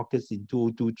IPO markets in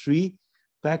 2023,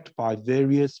 backed by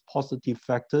various positive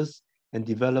factors and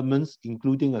developments,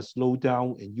 including a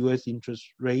slowdown in US interest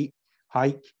rate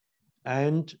hike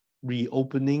and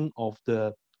reopening of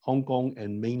the Hong Kong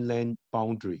and mainland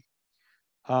boundary.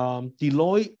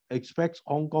 Deloitte expects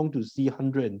Hong Kong to see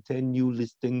 110 new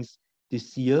listings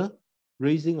this year,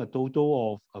 raising a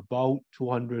total of about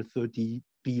 230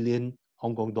 billion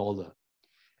Hong Kong dollar.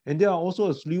 And there are also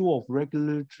a slew of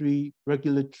regulatory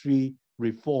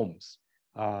reforms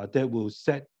that will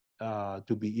set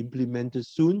to be implemented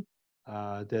soon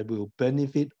that will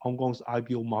benefit Hong Kong's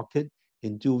IPO market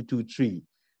in 2023.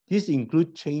 These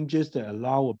include changes that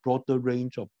allow a broader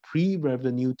range of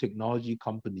pre-revenue technology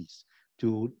companies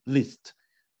to list,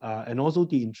 and also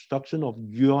the introduction of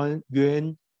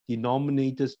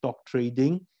yuan-denominated stock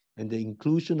trading and the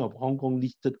inclusion of Hong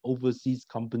Kong-listed overseas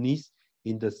companies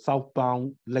in the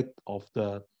southbound leg of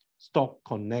the Stock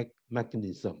Connect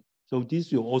mechanism. So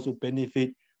this will also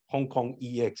benefit Hong Kong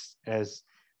EX as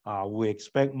we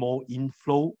expect more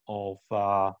inflow of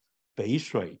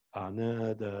base rate,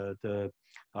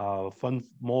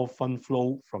 more fund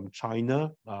flow from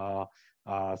China,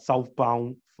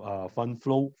 southbound fund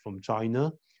flow from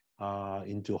China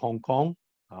into Hong Kong.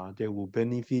 They will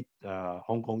benefit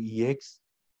Hong Kong EX.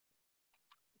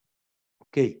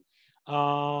 Okay,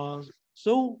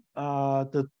 so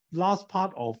the last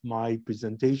part of my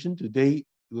presentation today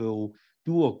will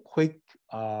do a quick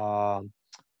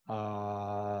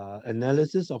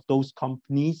analysis of those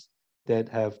companies that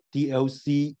have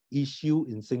DLC issue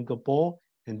in Singapore,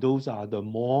 and those are the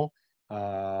more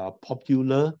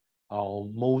popular or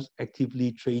most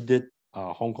actively traded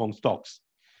Hong Kong stocks.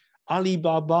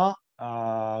 Alibaba,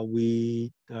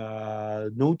 we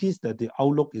noticed that the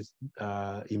outlook is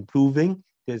improving.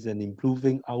 There's an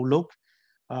improving outlook.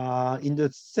 In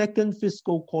the second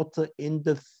fiscal quarter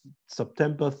ended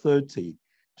September 30,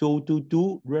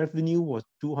 2022, revenue was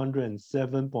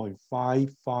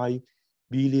 207.55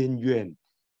 billion yuan,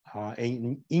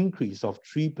 an increase of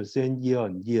 3%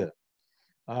 year-on-year.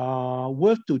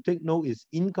 Worth to take note is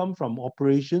income from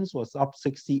operations was up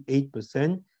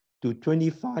 68% to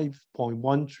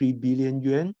 25.13 billion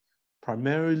yuan,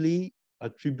 primarily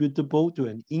attributable to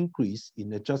an increase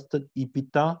in adjusted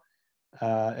EBITDA,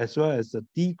 as well as a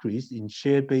decrease in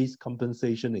share-based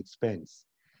compensation expense.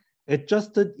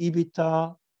 Adjusted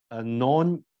EBITDA, a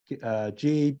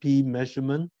non-GAAP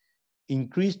measurement,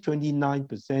 increased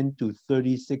 29% to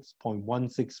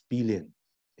 36.16 billion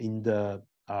in the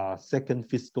second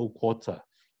fiscal quarter,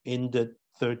 ended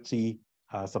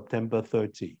September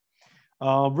 30.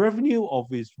 Revenue of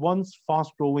its once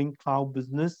fast-growing cloud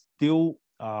business still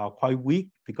quite weak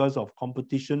because of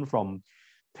competition from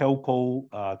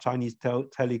Chinese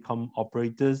telecom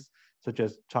operators such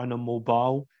as China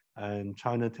Mobile and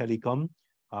China Telecom.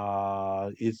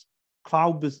 Its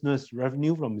cloud business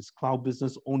revenue from its cloud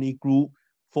business only grew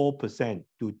 4%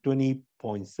 to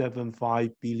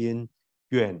 20.75 billion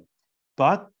yuan.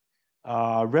 But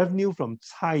revenue from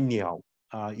Cainiao,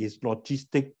 its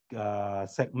logistic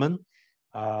segment,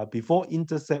 before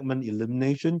inter-segment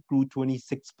elimination, grew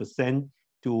 26%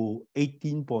 to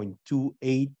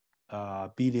 18.28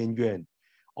 billion yuan,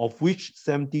 of which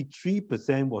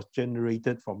 73% was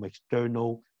generated from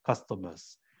external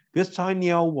customers. Because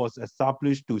Cainiao was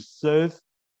established to serve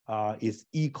its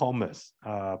e-commerce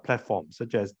platforms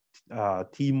such as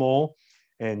Tmall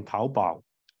and Taobao,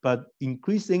 but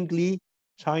increasingly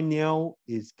Cainiao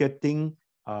is getting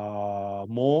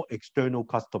more external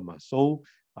customers. So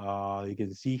you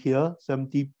can see here,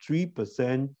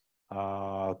 73%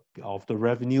 of the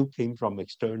revenue came from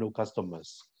external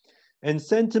customers. And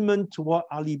sentiment toward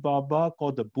Alibaba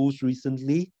got a boost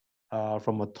recently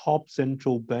from a top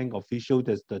central bank official,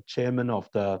 that's the chairman of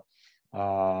the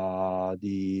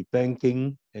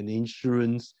Banking and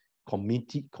Insurance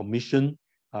Commission,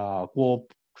 Guo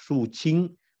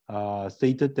Shuqing,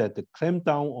 stated that the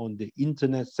clampdown on the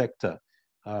internet sector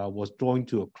was drawing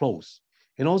to a close.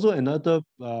 And also another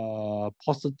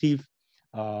positive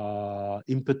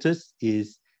impetus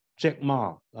is Jack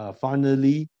Ma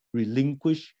finally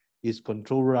relinquished its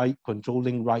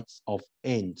controlling rights of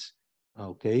Ant.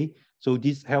 Okay, so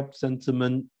this helped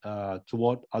sentiment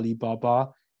toward Alibaba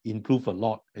improve a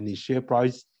lot, and its share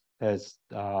price has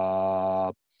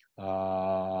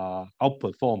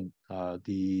outperformed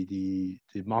the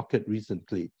market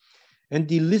recently. And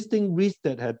the listing risks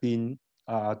that have been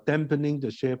dampening the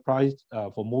share price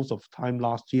for most of the time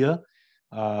last year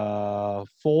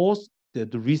forced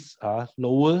that the risks are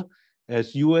lower,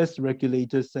 as US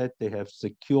regulators said they have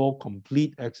secured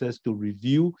complete access to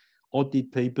review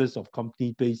audit papers of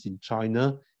companies based in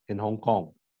China and Hong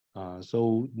Kong.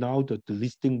 So now the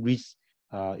listing risk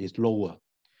is lower.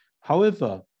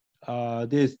 However,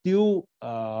 there's still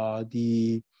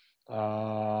the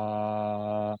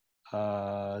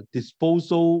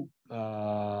disposal,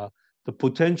 the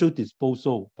potential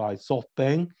disposal by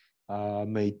SoftBank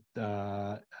may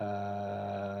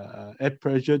add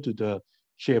pressure to the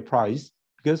share price,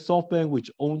 because SoftBank,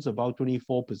 which owns about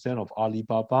 24% of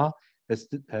Alibaba, has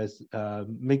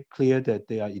made clear that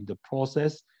they are in the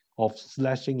process of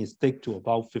slashing its stake to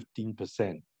about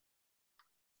 15%.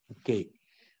 Okay.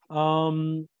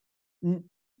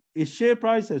 Its share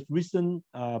price has risen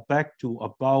back to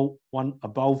above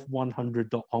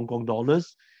 100 Hong Kong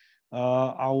dollars.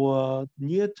 Our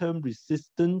near-term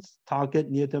resistance target,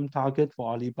 near-term target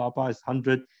for Alibaba is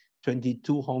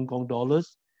 122 Hong Kong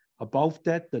dollars. Above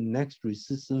that, the next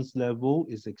resistance level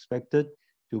is expected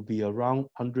to be around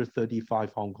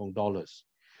 135 Hong Kong dollars.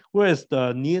 Whereas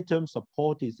the near-term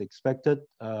support is expected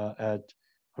at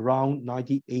around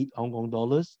 98 Hong Kong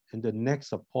dollars, and the next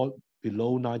support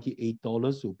below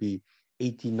 $98 will be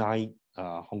 89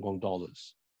 Hong Kong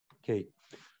dollars. Okay,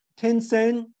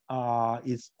 Tencent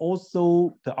is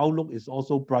also, the outlook is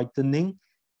also brightening,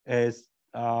 as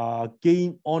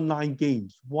online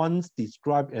games, once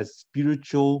described as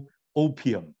spiritual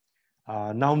opium,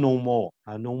 now no more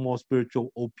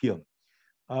spiritual opium.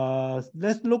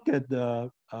 Let's look at the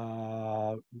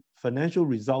financial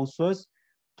results first.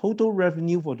 Total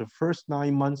revenue for the first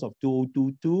 9 months of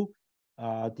 2022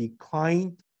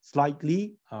 declined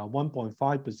slightly,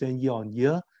 1.5%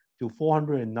 year-on-year to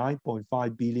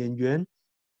 409.5 billion yuan.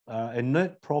 And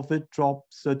net profit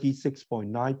dropped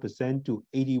 36.9% to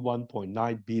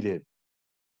 81.9 billion.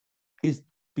 It's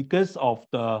because of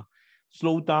the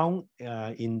slowdown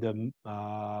in the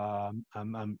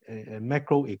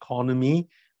macro economy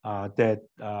that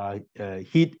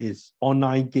hit its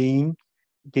online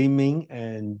gaming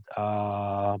and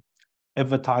online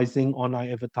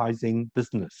advertising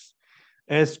business.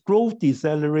 As growth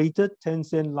decelerated,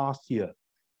 Tencent last year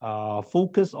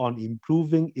focused on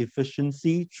improving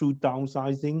efficiency through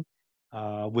downsizing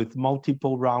with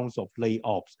multiple rounds of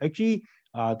layoffs. Actually,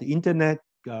 the internet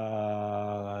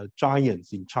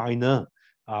giants in China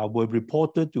were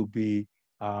reported to be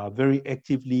very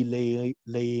actively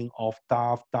laying off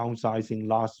staff, downsizing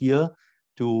last year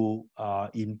to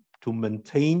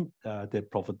maintain their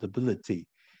profitability.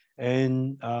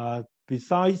 And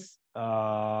besides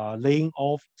laying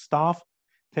off staff,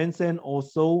 Tencent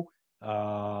also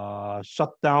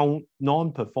shut down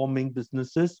non-performing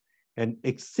businesses and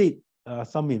exit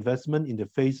some investment in the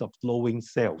face of slowing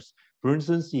sales. For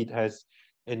instance, it has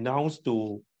announced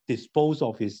to dispose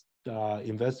of his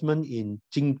investment in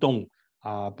Jingdong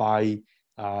by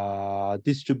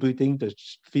distributing the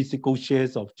physical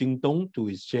shares of Jingdong to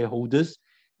its shareholders.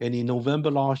 And in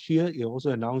November last year, it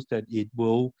also announced that it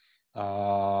will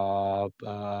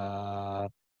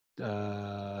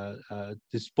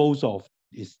dispose of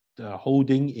its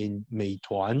holding in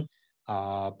Meituan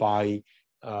by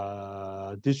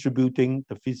distributing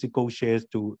the physical shares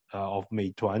of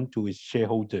Meituan to its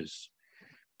shareholders.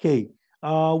 Okay,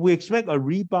 we expect a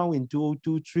rebound in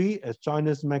 2023 as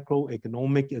China's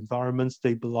macroeconomic environment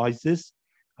stabilizes,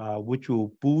 which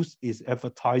will boost its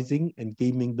advertising and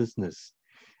gaming business.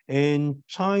 And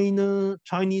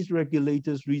Chinese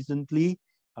regulators recently,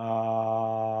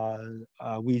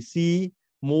 we see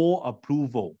more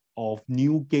approval of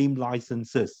new game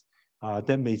licenses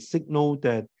that may signal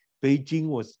that Beijing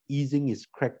was easing its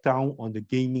crackdown on the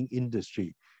gaming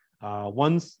industry.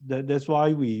 That's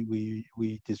why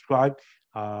we describe.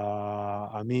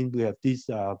 I mean, we have this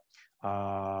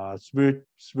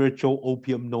spiritual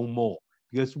opium no more,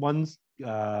 because once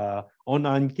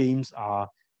online games are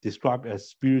described as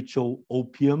spiritual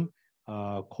opium,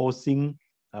 causing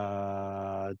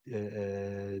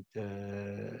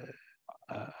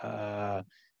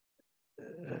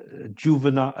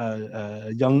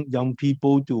juvenile young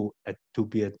people to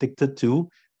be addicted to.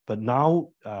 But now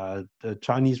the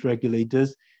Chinese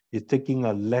regulators is taking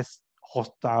a less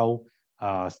hostile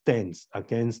stance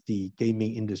against the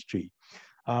gaming industry.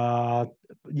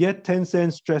 Yet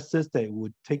Tencent stresses that it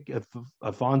would take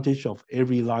advantage of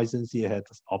every license it has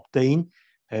obtained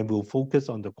and will focus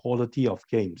on the quality of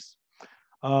games.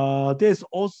 There's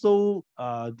also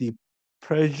the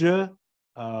pressure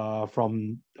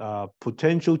from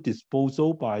potential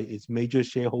disposal by its major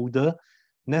shareholder.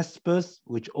 Naspers,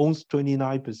 which owns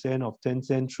 29% of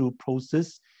Tencent through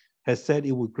process, has said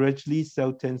it will gradually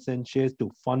sell Tencent shares to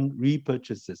fund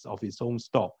repurchases of its own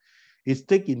stock. Its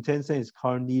stake in Tencent is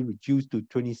currently reduced to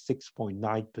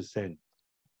 26.9%.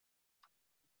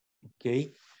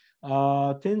 Okay,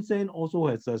 Tencent also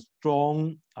has a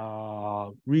strong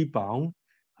rebound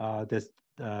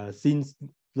since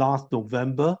last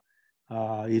November.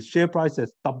 Its share price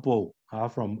has doubled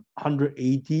from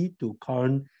 180 to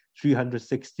current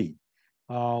 360.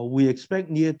 We expect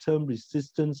near-term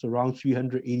resistance around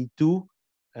 382,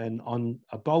 and on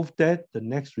above that, the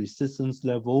next resistance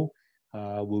level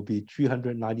will be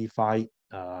 395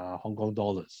 Hong Kong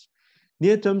dollars.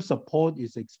 Near-term support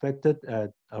is expected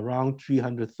at around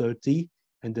 330,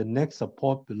 and the next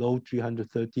support below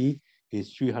 330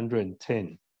 is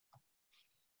 310.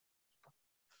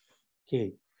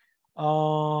 Okay,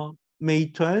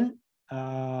 Meituan,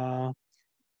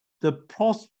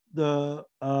 the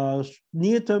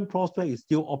near-term prospect is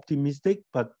still optimistic,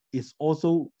 but it's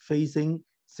also facing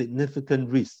significant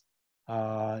risks,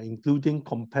 including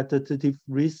competitive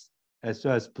risks as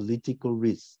well as political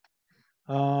risks.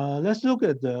 Let's look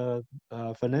at the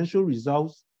financial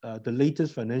results, the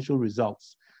latest financial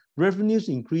results. Revenues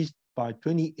increased by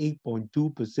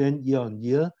 28.2%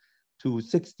 year-on-year to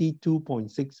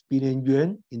 62.6 billion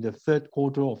yuan in the third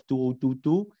quarter of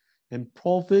 2022, and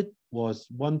profit was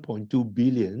 1.2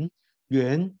 billion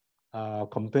yuan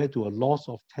compared to a loss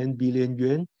of 10 billion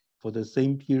yuan for the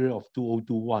same period of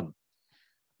 2021.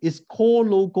 Its core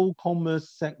local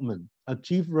commerce segment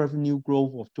achieved revenue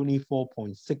growth of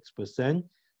 24.6%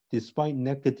 despite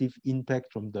negative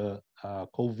impact from the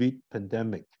COVID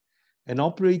pandemic. And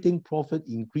operating profit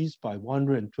increased by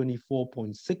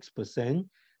 124.6%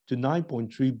 to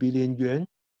 9.3 billion yuan.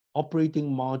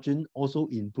 Operating margin also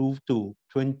improved to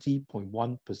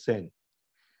 20.1%.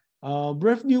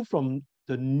 Revenue from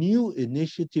the new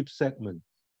initiative segment,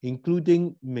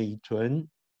 including Meituan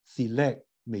Select,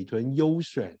 Meituan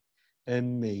Youxuan,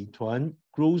 and Meituan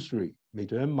Grocery,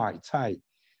 Meituan Maicai,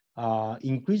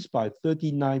 increased by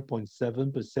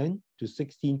 39.7% to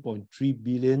 16.3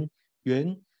 billion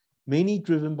yuan, mainly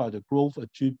driven by the growth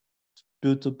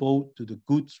attributable to the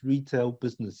goods retail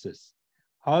businesses.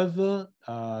 However,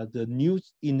 the new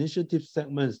initiative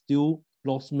segment is still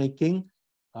loss-making,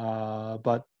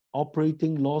 but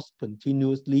operating loss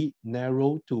continuously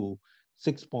narrowed to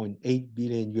 6.8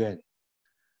 billion yuan.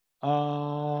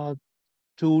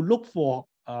 To look for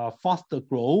faster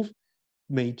growth,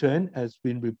 Meituan has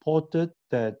been reported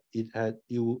that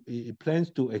it plans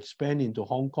to expand into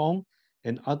Hong Kong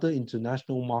and other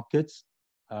international markets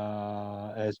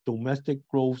as domestic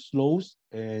growth slows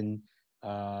and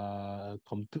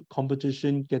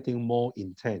competition getting more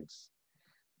intense.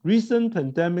 Recent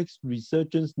pandemic's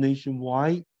resurgence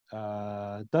nationwide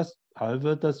does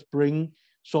bring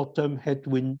short-term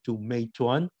headwind to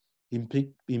Meituan, in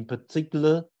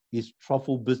particular its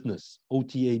truffle business,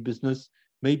 OTA business,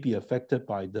 may be affected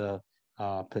by the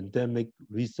pandemic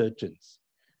resurgence.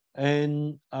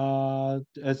 And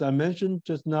as I mentioned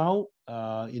just now,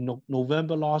 in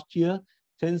November last year,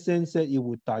 Tencent said it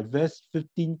would divest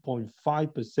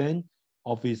 15.5%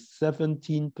 of its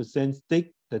 17%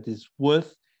 stake that is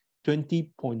worth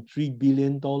 $20.3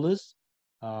 billion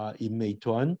in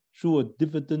Meituan through a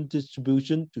dividend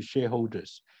distribution to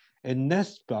shareholders. And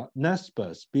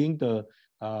Naspers, being the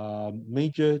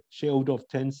major shareholder of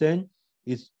Tencent,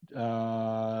 has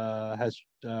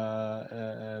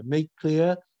made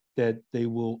clear that they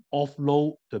will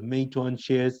offload the Meituan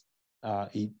shares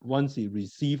once it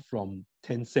received from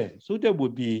Tencent. So there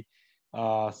would be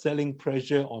selling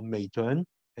pressure on Meituan.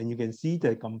 And you can see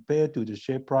that compared to the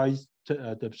share price,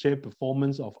 the share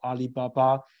performance of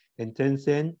Alibaba and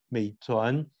Tencent,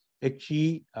 Meituan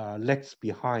actually lags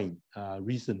behind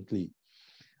recently.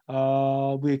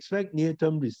 We expect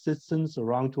near-term resistance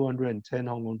around 210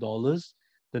 Hong Kong dollars.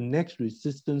 The next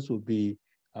resistance will be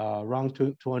around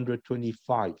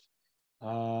 225.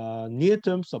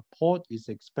 Near-term support is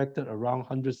expected around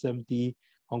 170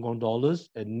 Hong Kong dollars,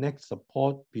 and next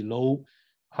support below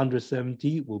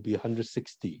 170 will be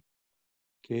 160.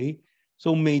 Okay,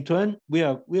 so Meituan, we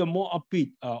are more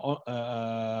upbeat.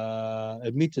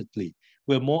 Admittedly,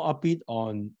 we're more upbeat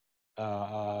on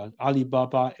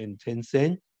Alibaba and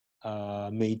Tencent.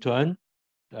 Meituan,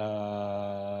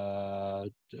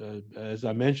 as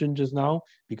I mentioned just now,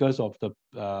 because of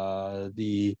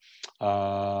the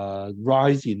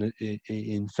rise in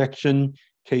infection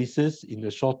cases in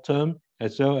the short term,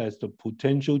 as well as the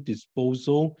potential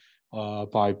disposal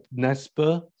by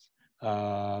Naspers,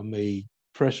 may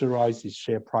pressurize its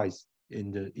share price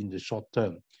in the short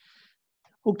term.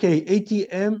 Okay,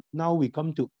 ATM. Now we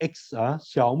come to X,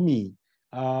 Xiaomi.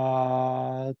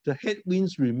 The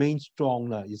headwinds remain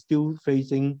strong. It's still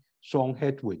facing strong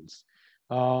headwinds.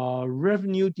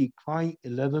 Revenue declined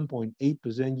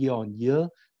 11.8% year-on-year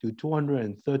to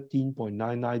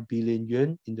 213.99 billion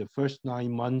yuan in the first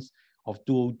 9 months of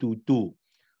 2022.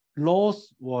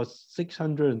 Loss was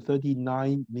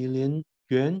 639 million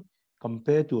yuan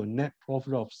compared to a net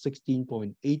profit of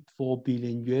 16.84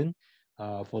 billion yuan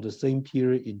for the same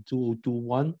period in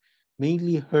 2021.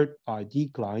 Mainly hurt by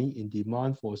decline in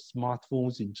demand for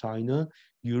smartphones in China,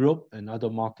 Europe, and other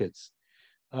markets.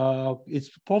 Its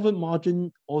profit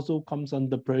margin also comes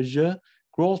under pressure.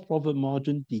 Gross profit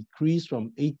margin decreased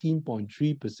from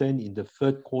 18.3% in the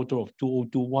third quarter of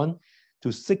 2021 to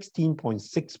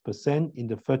 16.6% in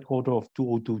the third quarter of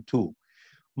 2022.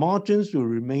 Margins will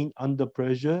remain under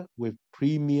pressure with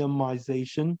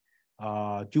premiumization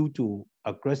due to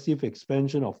aggressive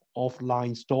expansion of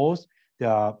offline stores. They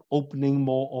are opening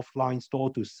more offline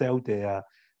stores to sell their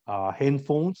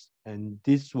handphones, and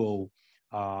this will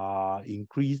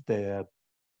increase their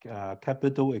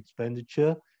capital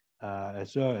expenditure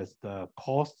as well as the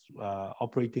costs,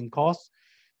 operating costs,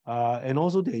 and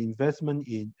also the investment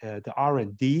in the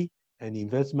R&D and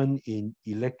investment in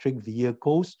electric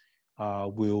vehicles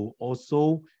will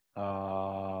also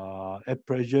add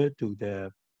pressure to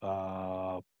their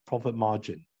profit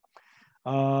margin.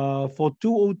 For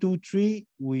 2023,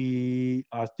 we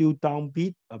are still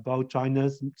downbeat about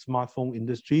China's smartphone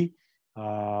industry.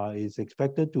 It's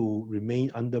expected to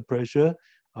remain under pressure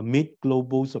amid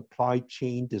global supply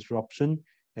chain disruption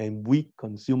and weak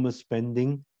consumer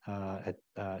spending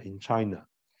in China.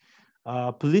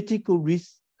 Political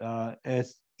risk,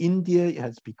 as India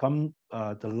has become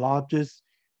the largest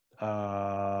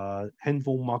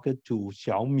handphone market to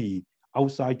Xiaomi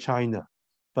outside China,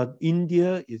 but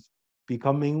India is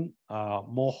becoming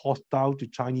more hostile to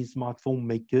Chinese smartphone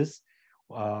makers,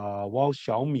 while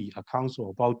Xiaomi accounts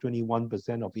for about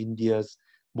 21% of India's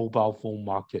mobile phone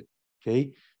market.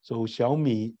 Okay, so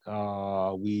Xiaomi,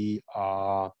 we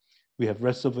have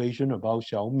reservation about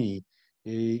Xiaomi.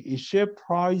 Its share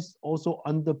price also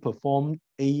underperformed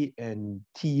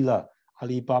A&T,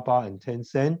 Alibaba and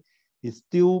Tencent. It's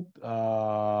still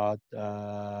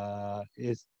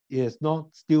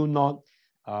still not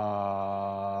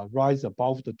rise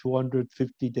above the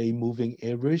 250-day moving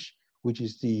average, which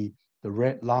is the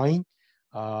red line.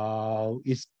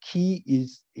 Its key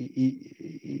is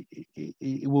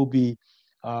it will be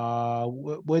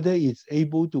whether it's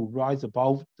able to rise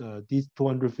above this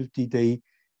 250-day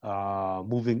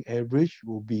moving average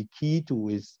will be key to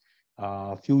its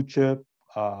future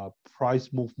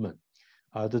price movement.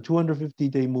 The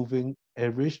 250-day moving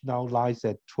average now lies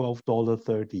at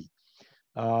 $12.30.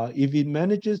 If it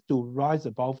manages to rise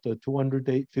above the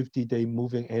 250-day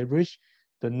moving average,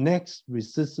 the next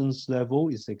resistance level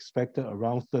is expected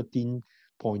around 13.2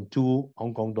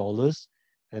 Hong Kong dollars,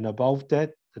 and above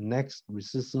that, the next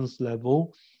resistance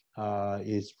level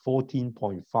is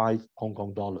 14.5 Hong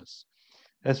Kong dollars.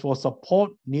 As for support,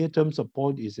 near-term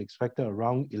support is expected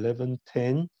around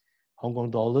 11.10 Hong Kong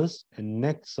dollars, and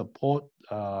next support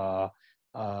lower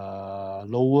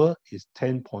is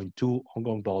 10.2 Hong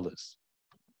Kong dollars.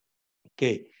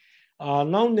 Okay,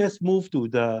 now let's move to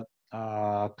the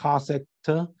car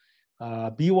sector.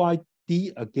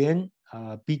 BYD again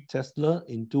beat Tesla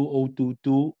in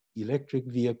 2022 electric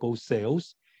vehicle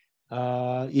sales.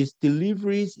 Its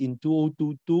deliveries in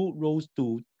 2022 rose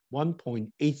to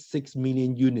 1.86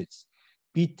 million units,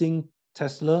 beating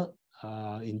Tesla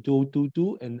in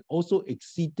 2022 and also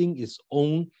exceeding its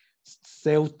own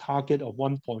sales target of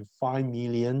 1.5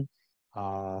 million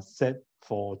set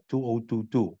for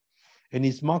 2022. And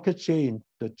its market share in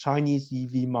the Chinese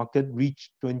EV market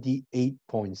reached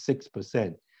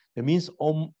 28.6%. That means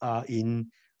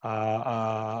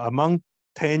among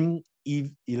 10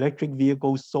 electric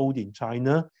vehicles sold in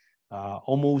China,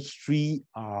 almost 3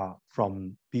 are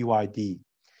from BYD.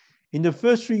 In the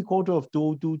first 3 quarters of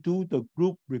 2022, the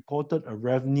group recorded a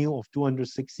revenue of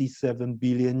 267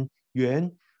 billion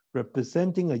yuan,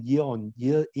 representing a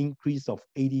year-on-year increase of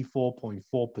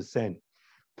 84.4%.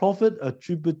 Profit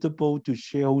attributable to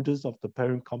shareholders of the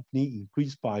parent company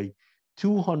increased by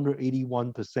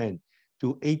 281%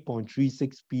 to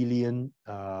 8.36 billion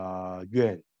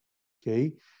yuan.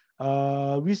 Okay.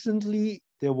 Recently,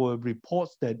 there were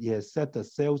reports that it has set a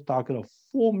sales target of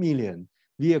 4 million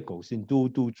vehicles in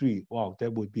 2023. Wow,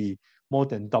 that would be more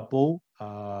than double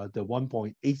the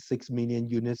 1.86 million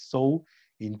units sold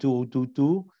in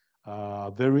 2022.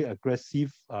 Very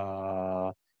aggressive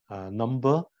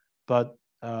number, but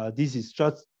this is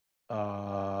just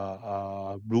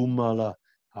rumor.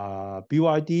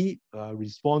 BYD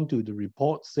respond to the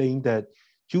report saying that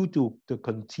due to the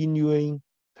continuing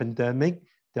pandemic,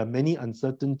 there are many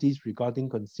uncertainties regarding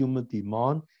consumer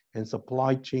demand and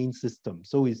supply chain system.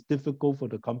 So it's difficult for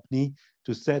the company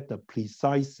to set a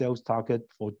precise sales target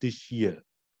for this year.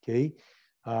 Okay,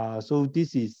 so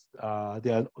this is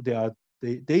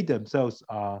they themselves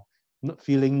are not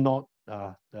feeling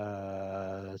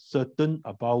certain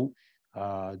about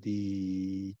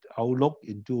the outlook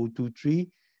in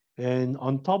 2023. And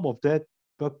on top of that,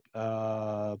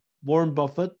 Warren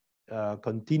Buffett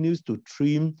continues to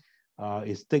trim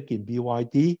his stake in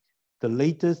BYD. The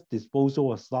latest disposal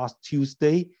was last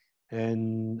Tuesday,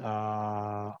 and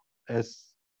as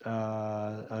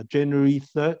January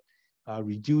 3rd,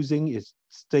 reducing its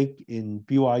stake in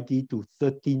BYD to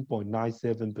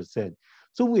 13.97%.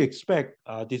 So we expect,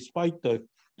 despite the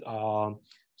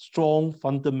strong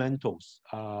fundamentals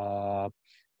of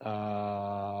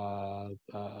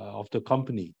the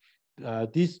company,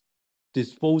 this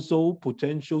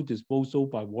potential disposal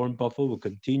by Warren Buffett will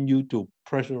continue to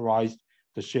pressurize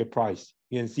the share price.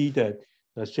 You can see that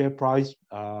the share price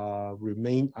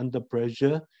remain under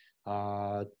pressure.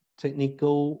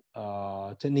 Technically,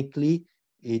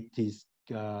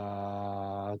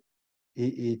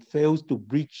 it fails to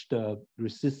breach the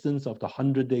resistance of the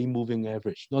 100-day moving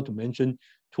average, not to mention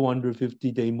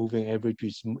 250-day moving average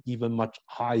is even much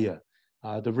higher.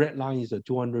 The red line is the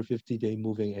 250-day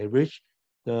moving average.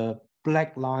 The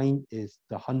black line is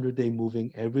the 100-day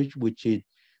moving average, which it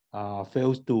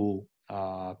fails to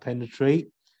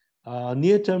penetrate.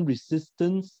 Near-term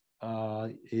resistance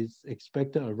is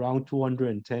expected around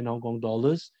 210 Hong Kong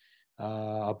dollars.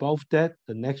 Above that,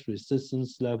 the next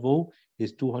resistance level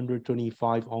is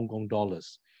 225 Hong Kong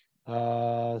dollars.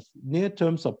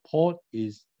 Near-term support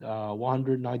is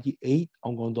 198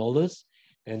 Hong Kong dollars,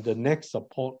 and the next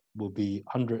support will be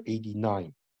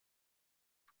 189.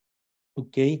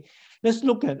 Okay, let's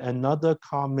look at another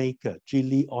car maker,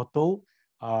 Geely Auto.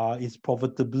 Its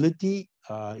profitability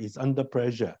is under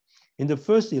pressure. In the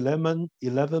first 11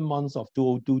 months of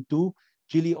 2022,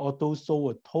 Geely Auto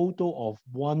sold a total of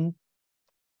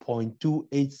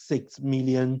 1.286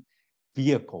 million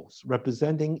vehicles,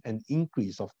 representing an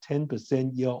increase of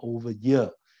 10% year-over-year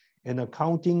and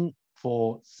accounting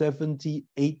for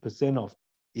 78% of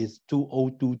its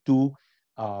 2022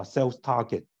 sales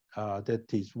target.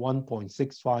 That is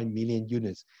 1.65 million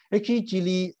units. Actually,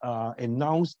 Geely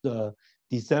announced the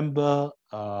December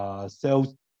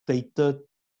sales data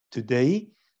today.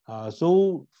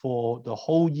 So for the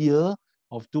whole year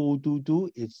of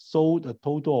 2022, it sold a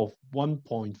total of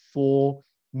 1.4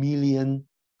 million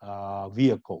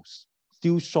vehicles,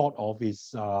 still short of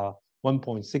its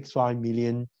 1.65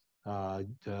 million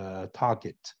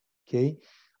target. Okay.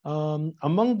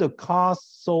 Among the cars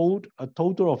sold, a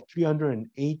total of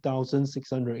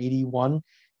 308,681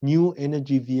 new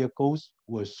energy vehicles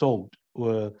were sold,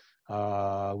 were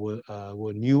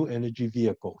new energy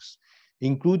vehicles.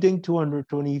 including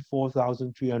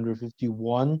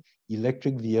 224,351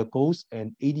 electric vehicles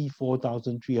and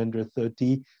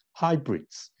 84,330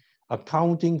 hybrids,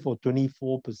 accounting for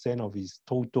 24% of its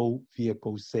total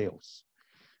vehicle sales.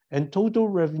 And total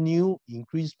revenue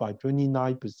increased by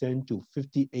 29% to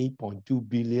 58.2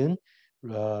 billion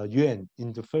yuan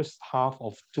in the first half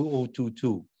of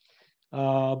 2022.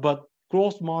 But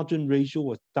gross margin ratio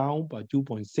was down by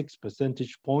 2.6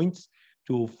 percentage points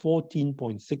to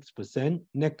 14.6%,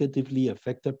 negatively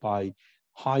affected by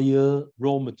higher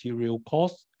raw material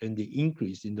costs and the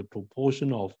increase in the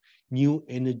proportion of new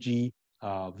energy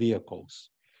vehicles.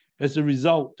 As a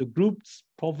result, the group's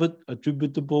profit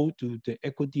attributable to the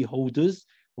equity holders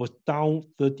was down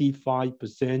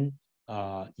 35%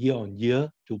 year-on-year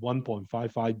to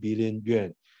 1.55 billion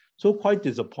yuan. So quite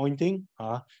disappointing.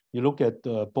 You look at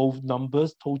both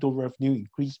numbers, total revenue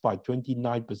increased by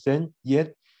 29%,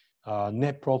 yet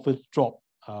net profit dropped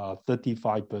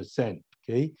 35%.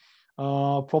 Okay,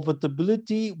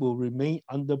 profitability will remain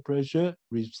under pressure,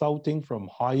 resulting from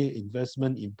higher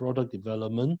investment in product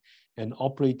development and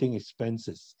operating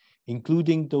expenses,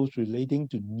 including those relating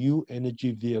to new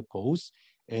energy vehicles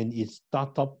and its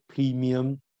startup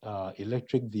premium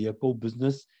electric vehicle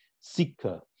business,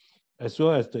 SICOM, as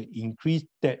well as the increased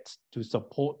debt to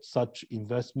support such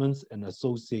investments and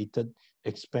associated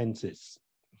expenses.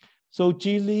 So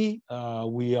Geely,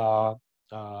 we are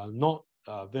not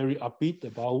very upbeat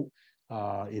about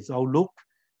its outlook.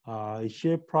 Its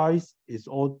share price is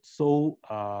also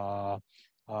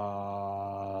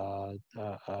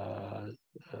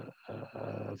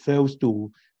fails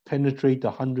to penetrate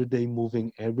the 100-day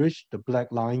moving average, the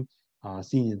black line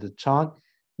seen in the chart.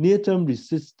 Near-term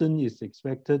resistance is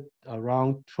expected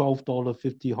around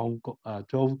 $12.50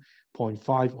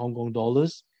 12.5 Hong Kong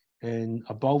dollars, and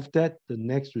above that, the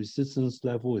next resistance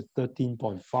level is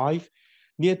 13.5.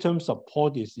 Near-term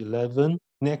support is 11.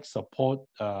 Next support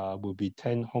will be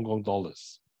 10 Hong Kong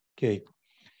dollars. Okay.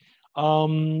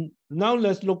 Now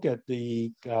let's look at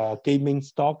the gaming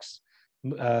stocks.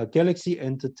 Galaxy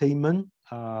Entertainment,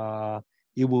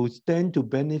 it will stand to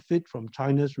benefit from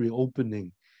China's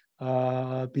reopening.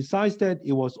 Besides that,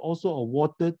 it was also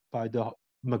awarded by the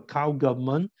Macau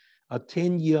government a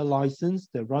 10-year license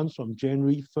that runs from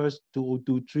January 1st,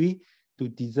 2023 to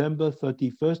December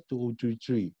 31st,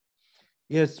 2023.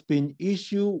 It has been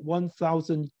issued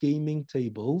 1,000 gaming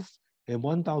tables and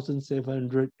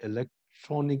 1,700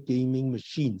 electronic gaming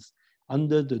machines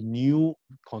under the new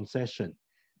concession.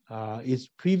 Its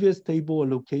previous table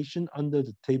allocation under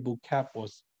the table cap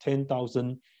was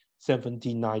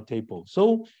 10,079 tables.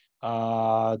 So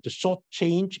the short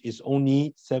change is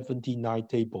only 79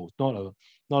 tables, not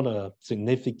a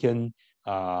significant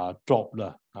drop.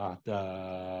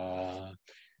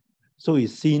 So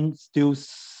it's still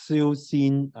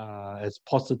seen as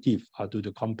positive to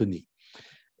the company.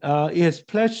 It has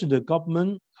pledged the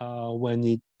government when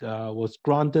it was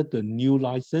granted the new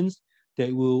license that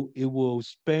it will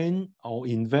spend or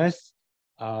invest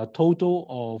a total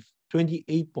of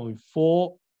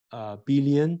 28.4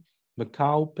 billion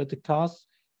Macau pesetas,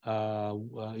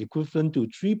 equivalent to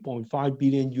 $3.5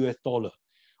 billion US,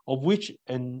 of which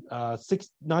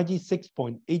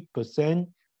 96.8%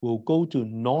 will go to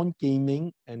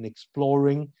non-gaming and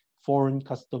exploring foreign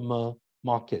customer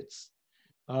markets.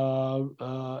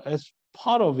 As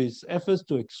part of its efforts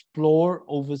to explore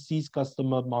overseas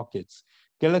customer markets,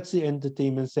 Galaxy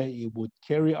Entertainment said it would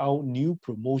carry out new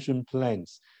promotion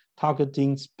plans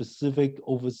targeting specific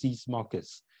overseas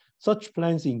markets. Such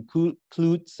plans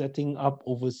include setting up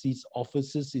overseas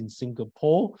offices in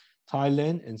Singapore,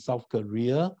 Thailand, and South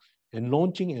Korea, and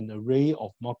launching an array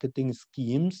of marketing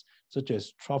schemes such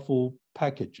as travel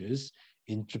packages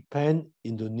in Japan,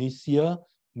 Indonesia,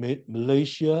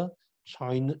 Malaysia,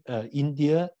 China,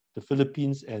 India, the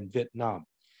Philippines, and Vietnam.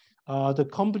 The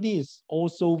company is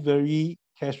also very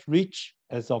cash rich.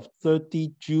 As of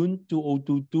 30 June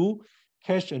 2022,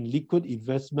 cash and liquid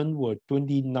investment were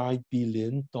 $29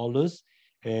 billion,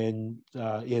 and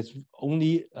it has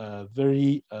only a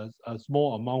very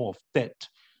small amount of debt.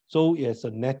 So it has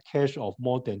a net cash of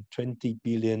more than 20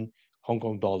 billion Hong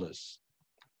Kong dollars.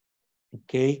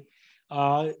 Okay,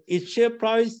 its share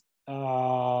price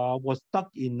was stuck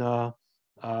in a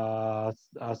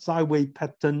sideways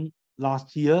pattern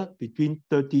last year between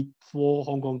 34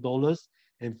 Hong Kong dollars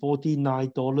and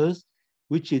 $49,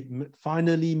 which it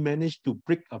finally managed to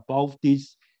break above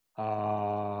this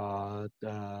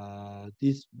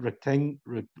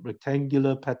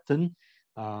rectangular pattern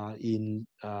in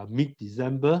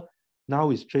mid-December.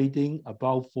 Now it's trading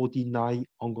about 49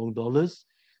 Hong Kong dollars.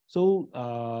 So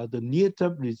the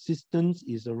near-term resistance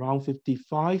is around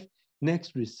 55,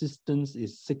 Next resistance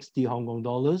is 60 Hong Kong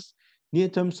dollars.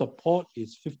 Near-term support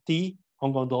is 50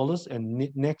 Hong Kong dollars, and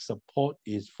next support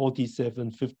is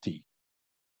 47.50.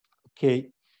 Okay.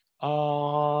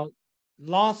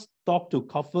 Last stock to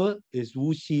cover is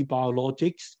WuXi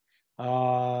Biologics.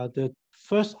 The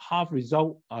first half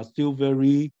result are still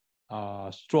very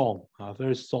strong,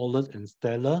 very solid and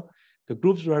stellar. The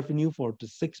group's revenue for the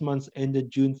 6 months ended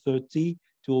June 30,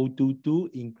 2022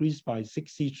 increased by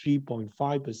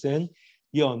 63.5%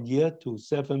 year-on-year to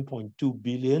 7.2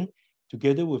 billion,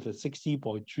 together with a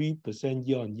 60.3%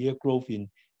 year-on-year growth in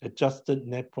adjusted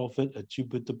net profit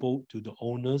attributable to the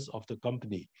owners of the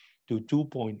company to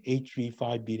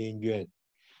 2.835 billion yuan.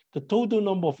 The total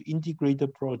number of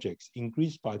integrated projects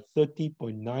increased by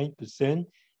 30.9%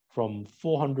 from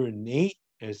 408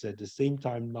 as at the same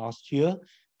time last year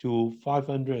to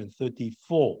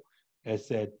 534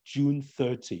 as at June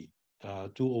 30,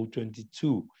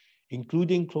 2022,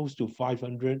 including close to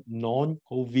 500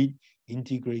 non-COVID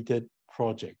integrated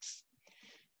projects.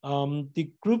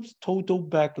 The group's total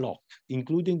backlog,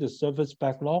 including the service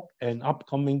backlog and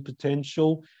upcoming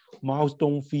potential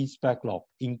milestone fees backlog,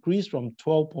 increased from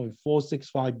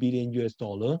 $12.465 billion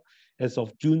as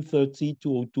of June 30,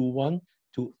 2021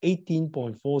 to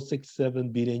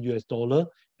 $18.467 billion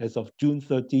as of June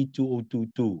 30,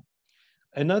 2022.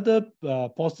 Another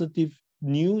positive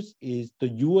news is the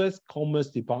U.S. Commerce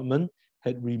Department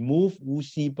had removed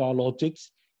WuXi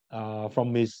Biologics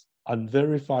from its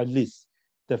unverified list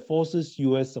that forces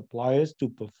U.S. suppliers to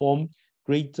perform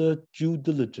greater due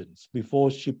diligence before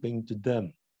shipping to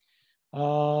them.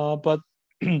 But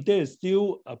there is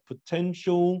still a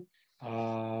potential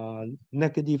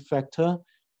negative factor,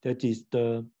 that is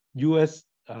the U.S.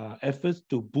 Efforts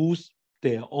to boost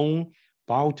their own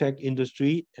biotech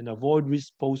industry and avoid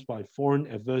risk posed by foreign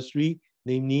adversary,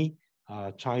 namely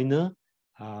China.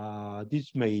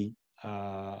 This may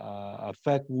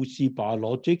affect WuXi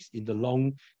Biologics in the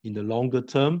longer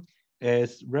term,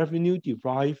 as revenue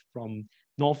derived from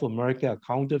North America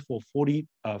accounted for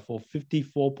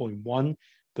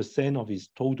 54.1% of its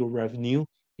total revenue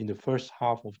in the first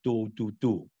half of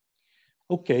 2022.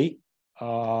 Okay,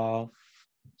 so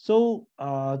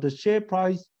the share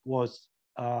price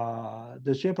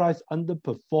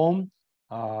underperformed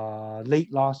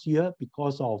late last year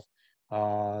because of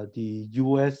the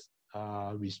U.S.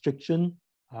 restriction,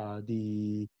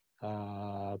 the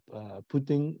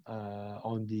putting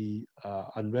on the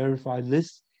unverified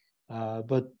list.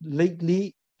 But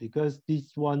lately, because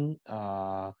this one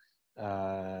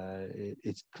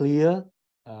it's clear,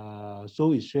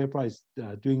 so its share price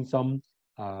doing some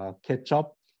catch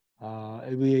up.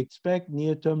 We expect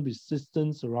near-term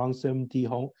resistance around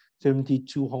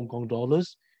 72 Hong Kong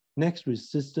dollars. Next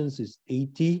resistance is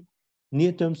 80.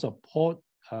 Near-term support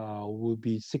will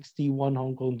be 61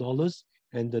 Hong Kong dollars,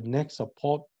 and the next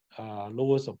support,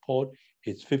 lower support,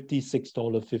 is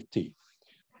 $56.50.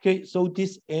 Okay, so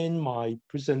this ends my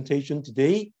presentation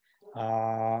today.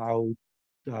 I'll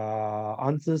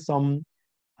answer some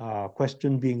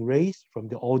question being raised from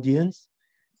the audience.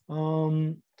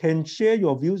 Can share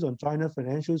your views on China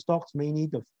financial stocks, mainly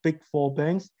the big four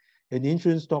banks and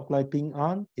insurance stock like Ping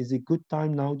An. Is it good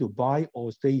time now to buy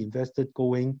or stay invested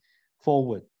going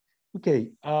forward?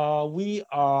 Okay, we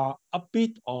are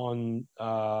upbeat on,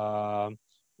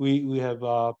 we have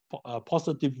a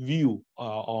positive view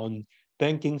on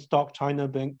banking stock,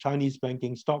 Chinese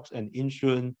banking stocks and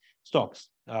insurance stocks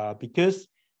because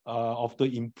of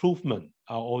the improvement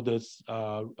or the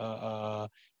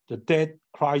debt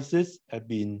crisis have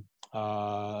been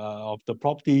of the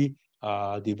property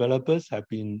developers have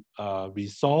been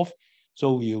resolved.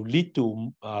 So it will lead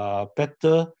to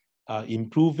better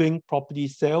improving property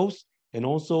sales, and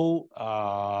also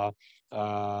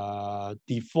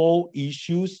default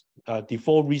issues,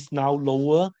 default risk now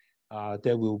lower.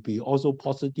 That will be also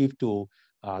positive to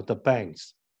the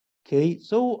banks. Okay,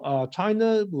 so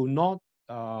China will not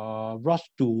rush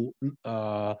to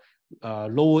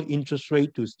lower interest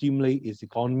rate to stimulate its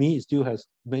economy. It still has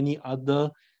many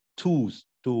other tools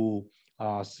to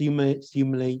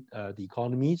stimulate the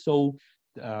economy. So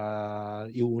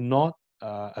it will not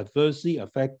adversely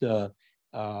affect the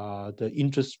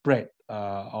interest spread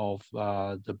of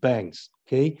the banks.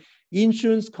 Okay,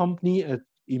 insurance company,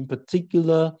 in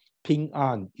particular Ping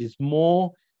An, is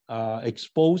more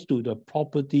exposed to the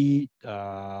property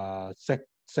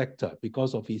sector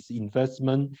because of its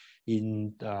investment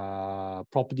in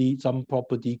some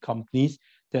property companies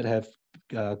that have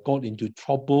got into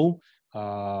trouble,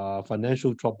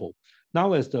 financial trouble.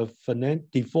 Now, as the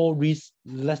default risk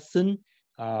lessen,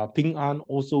 Ping An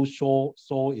also saw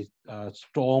its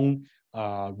strong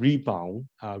rebound,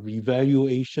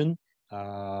 revaluation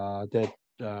that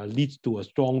leads to a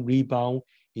strong rebound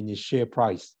in its share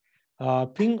price.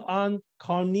 Ping An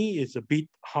currently is a bit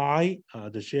high,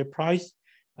 the share price.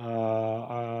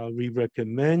 We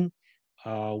recommend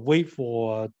wait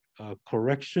for a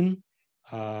correction,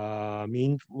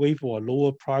 wait for a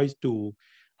lower price to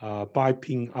buy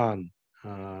Ping An.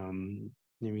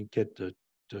 Let me get the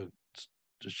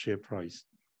share price.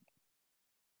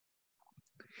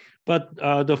 But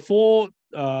the four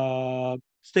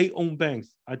state-owned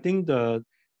banks, I think the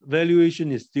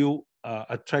valuation is still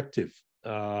attractive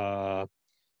at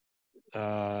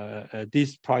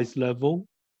this price level.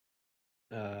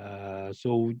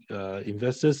 So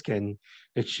investors can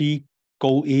actually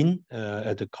go in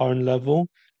at the current level.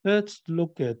 Let's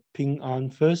look at Ping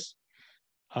An first.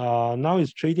 Now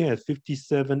it's trading at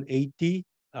 57.80.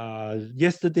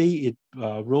 Yesterday it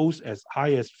rose as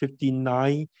high as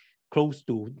 59, close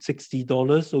to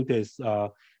 $60. So there's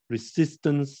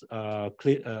resistance,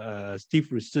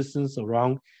 stiff resistance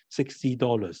around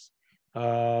 $60.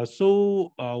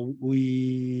 So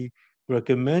we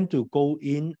recommend to go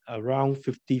in around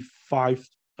 55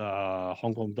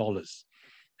 Hong Kong dollars.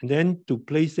 And then to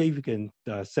play safe, you can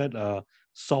set a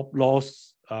stop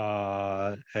loss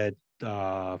at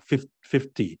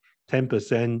 50,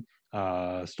 10%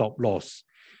 stop loss.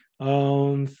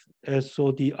 As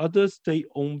for the other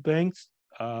state-owned banks,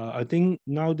 I think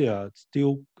now they are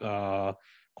still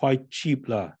quite cheap.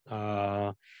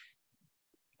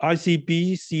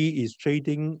 ICBC is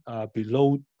trading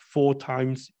below 4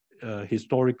 times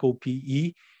historical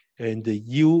PE, and the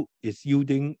yield is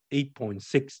yielding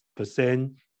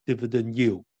 8.6% dividend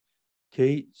yield.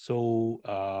 Okay, so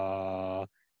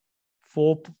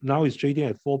now it's trading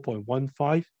at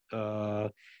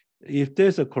 4.15. If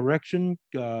there's a correction,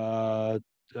 the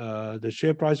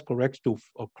share price corrects to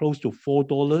close to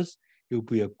 $4, it will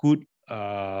be a good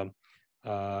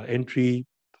entry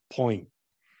point.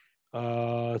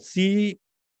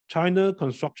 China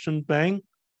Construction Bank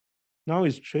now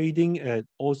is trading at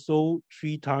also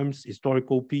 3 times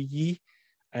historical PE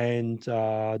and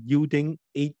yielding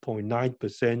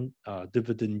 8.9%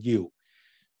 dividend yield.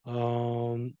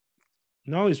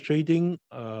 Now it's trading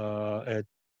at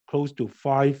close to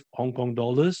 5 Hong Kong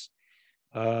dollars.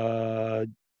 A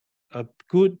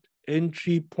good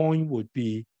entry point would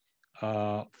be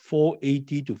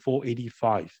 480 to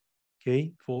 485.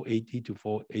 Okay, 480 to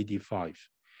 485.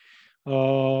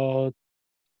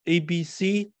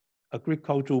 ABC,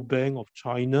 Agricultural Bank of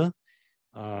China,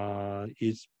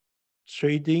 is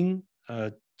trading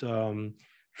at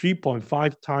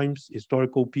 3.5 times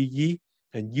historical PE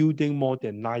and yielding more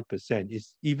than 9%.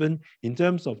 It's even in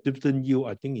terms of dividend yield,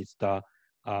 I think it's the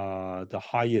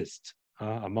highest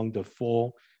among the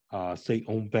 4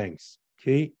 state-owned banks.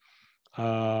 Okay,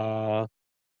 a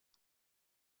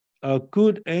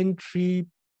good entry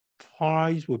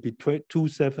price would be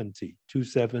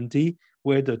 270,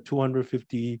 where the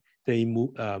 250-day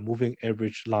moving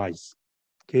average lies.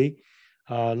 Okay,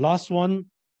 last one,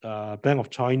 Bank of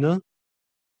China.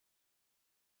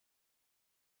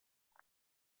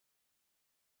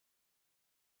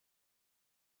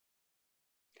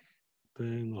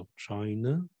 Bank of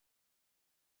China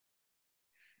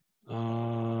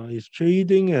is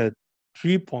trading at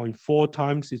 3.4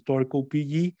 times historical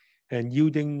PE and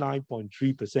yielding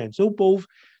 9.3%. So both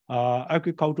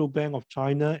Agricultural Bank of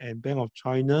China and Bank of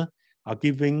China are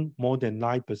giving more than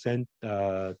 9%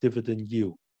 dividend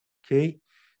yield. Okay,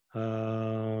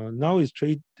 now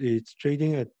it's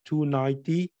trading at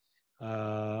 290.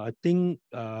 I think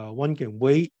one can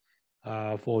wait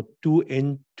for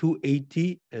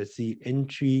 280 as the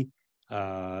entry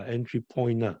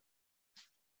pointer.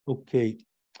 Okay.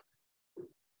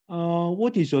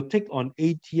 What is your take on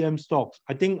ATM stocks?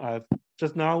 I think I've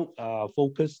just now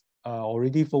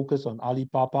already focused on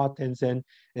Alibaba, Tencent,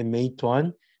 and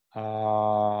Meituan.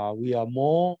 We are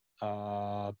more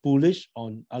bullish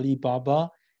on Alibaba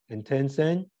and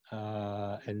Tencent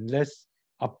and less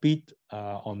upbeat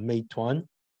on Meituan.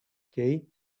 Okay.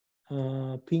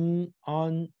 Ping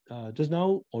An, just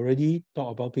now already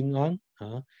talked about Ping An.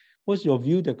 What's your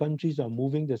view that countries are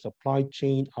moving the supply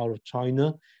chain out of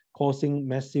China, causing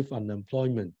massive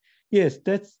unemployment? Yes,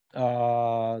 that's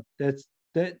now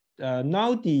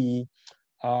the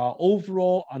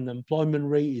overall unemployment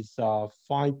rate is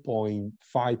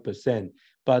 5.5%.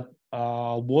 But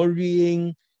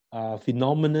worrying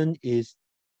phenomenon is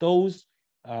those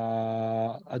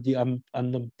the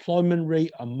unemployment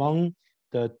rate among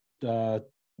the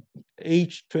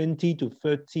age 20 to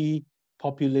 30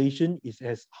 population is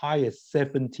as high as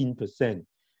 17%.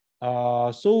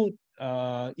 So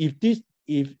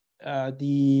if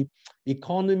the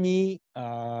economy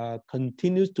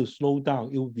continues to slow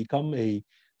down, it will become a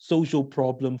social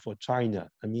problem for China.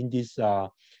 I mean, this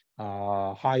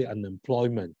high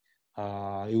unemployment.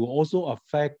 It will also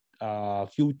affect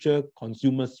future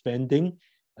consumer spending,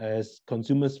 as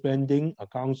consumer spending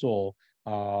accounts for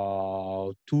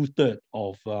 2/3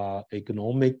 of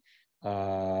economic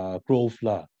growth.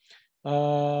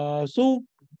 So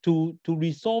to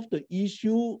resolve the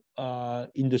issue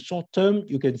in the short term,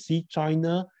 you can see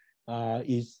China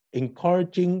is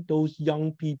encouraging those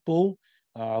young people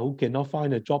who cannot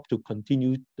find a job to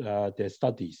continue their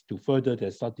studies, to further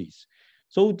their studies.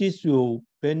 So this will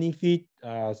benefit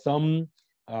some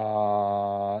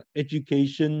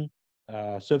education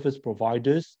service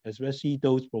providers, especially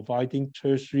those providing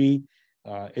tertiary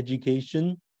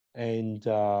education and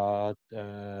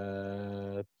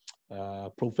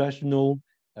professional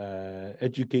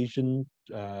education,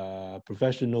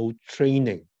 professional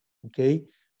training. Okay,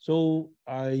 so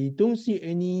I don't see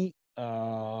any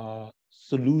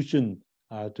solution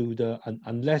to the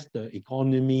unless the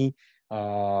economy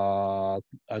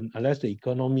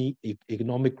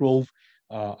economic growth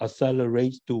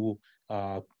accelerates to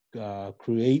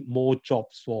create more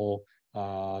jobs for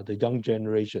the young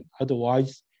generation.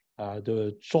 Otherwise,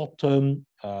 the short-term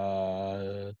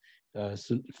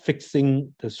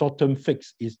fixing, the short-term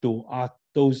fix is to ask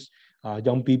those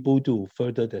young people to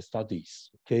further their studies.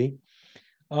 Okay.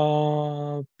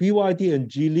 BYD and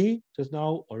Geely just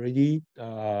now already.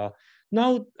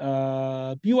 Now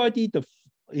BYD,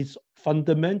 its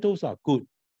fundamentals are good,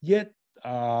 yet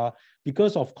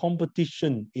because of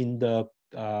competition in the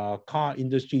car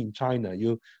industry in China,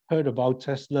 you heard about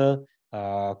Tesla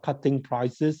cutting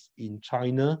prices in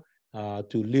China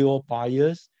to lure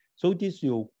buyers. So this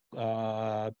will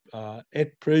add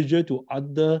pressure to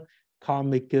other car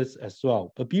makers as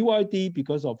well. But BYD,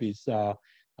 because of its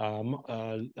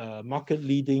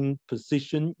market-leading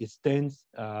position, it stands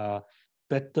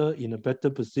in a better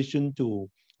position to,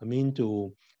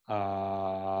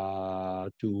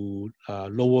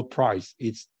 lower price.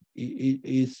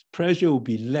 Its pressure will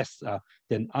be less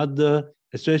than other,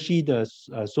 especially the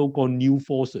so-called new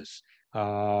forces,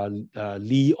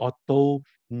 Li Auto,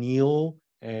 NIO,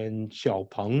 and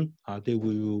XPeng. They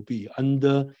will be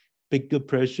under bigger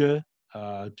pressure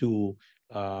to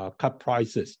cut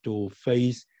prices to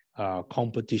face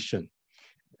competition.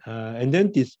 And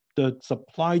then the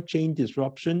supply chain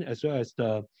disruption as well as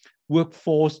the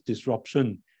workforce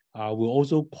disruption will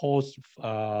also cause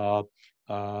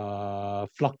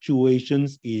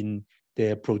fluctuations in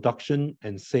their production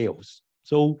and sales.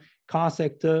 So car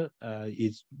sector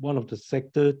is one of the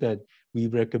sectors that we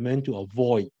recommend to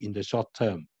avoid in the short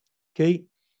term. Okay.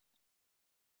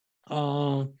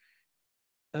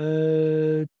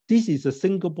 This is a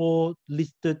Singapore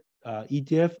listed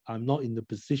ETF. I'm not in the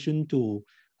position to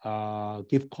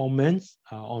give comments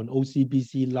on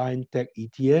OCBC Lion Tech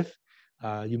ETF.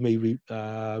 You may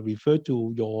refer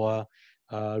to your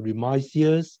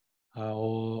remisiers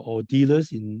or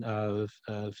dealers in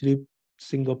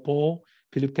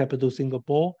PhillipCapital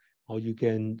Singapore, or you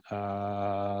can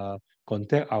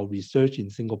contact our research in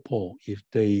Singapore if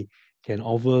they can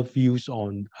offer views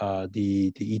on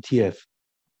the ETF.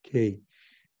 Okay,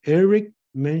 Eric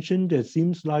mentioned that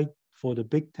seems like for the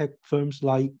big tech firms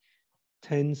like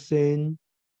Tencent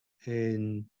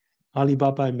and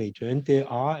Alibaba and Meituan, and there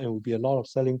are and will be a lot of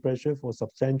selling pressure for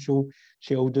substantial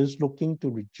shareholders looking to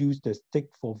reduce their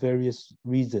stake for various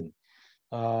reasons.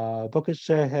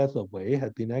 Berkshire Hathaway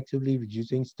has been actively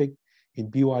reducing stake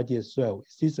in BYD as well.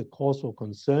 Is this a cause for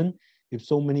concern if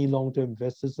so many long-term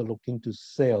investors are looking to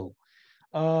sell?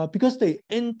 Because they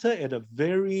enter at a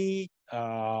very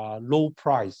low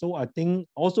price. So I think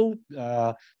also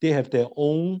they have their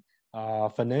own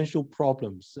financial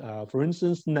problems. For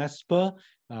instance, Naspers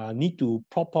need to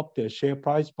prop up their share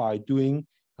price by doing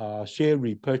share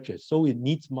repurchase. So it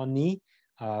needs money.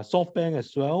 SoftBank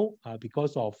as well,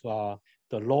 because of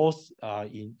the loss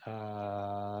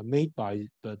made by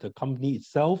the company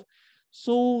itself.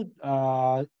 So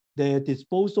their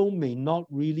disposal may not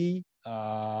really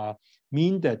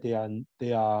mean that they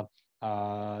are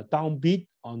downbeat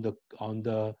on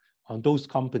those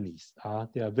companies.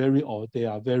 They are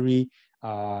very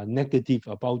negative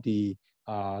about the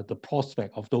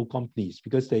prospect of those companies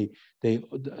because they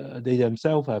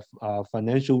themselves have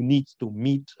financial needs to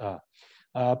meet.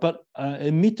 But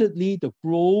admittedly, the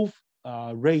growth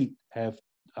rate have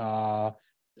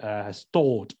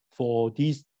stalled for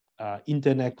these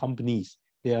internet companies.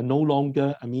 They are no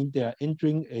longer. They are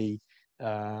entering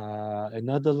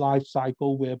another life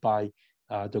cycle whereby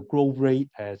the growth rate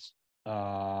has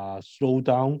slowed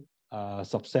down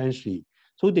substantially.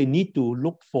 So they need to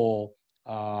look for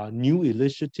new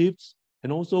initiatives,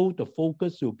 and also the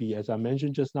focus will be, as I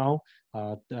mentioned just now,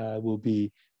 will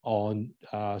be on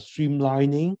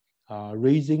streamlining,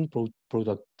 raising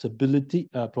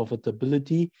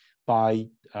profitability by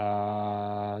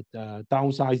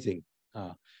downsizing.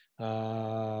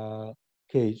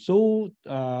 Okay, so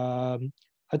I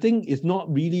think it's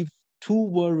not really too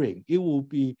worrying. It will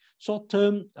be short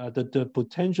term. The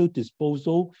potential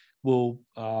disposal will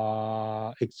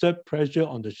exert pressure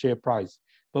on the share price,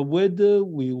 but whether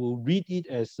we will read it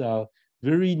as a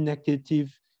very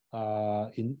negative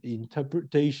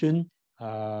interpretation,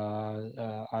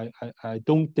 I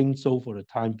don't think so for the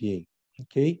time being.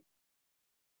 Okay.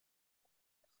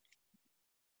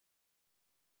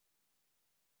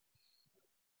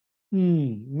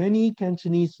 Many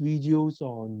Cantonese videos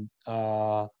on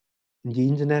the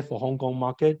internet for Hong Kong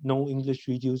market, no English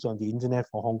videos on the internet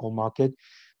for Hong Kong market,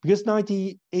 because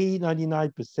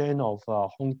 99% of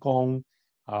Hong Kong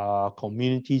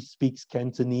community speaks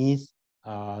Cantonese,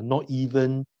 not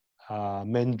even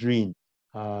Mandarin.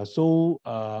 So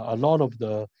a lot of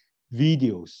the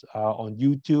videos on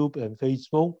YouTube and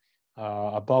Facebook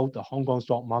about the Hong Kong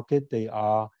stock market, they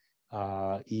are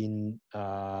in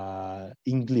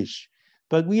English.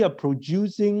 But we are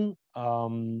producing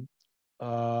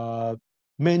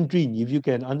Mandarin, if you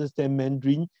can understand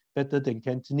Mandarin better than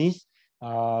Cantonese.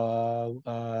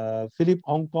 Phillip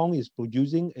Hong Kong is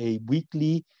producing a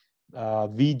weekly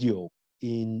video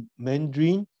in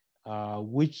Mandarin,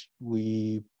 which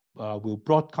we will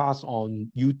broadcast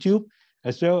on YouTube,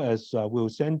 as well as we'll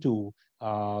send to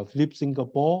Phillip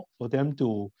Singapore for them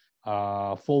to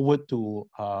forward to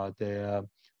their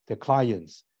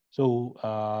clients.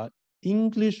 So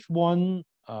English one,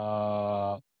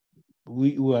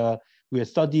 we are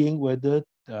studying whether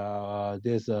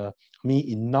there's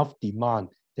enough demand.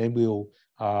 Then we'll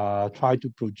try to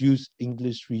produce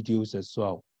English videos as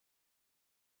well.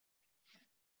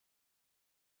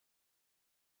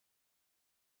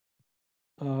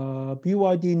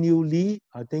 BYD newly,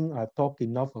 I think I've talked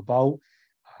enough about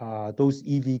those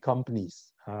EV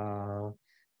companies. You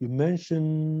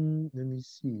mentioned, let me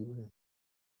see.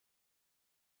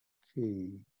 Okay.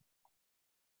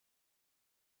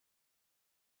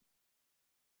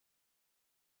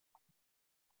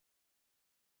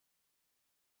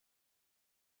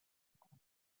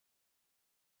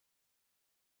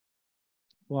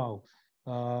 Wow,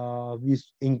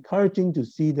 it's encouraging to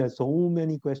see there's so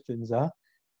many questions. Okay,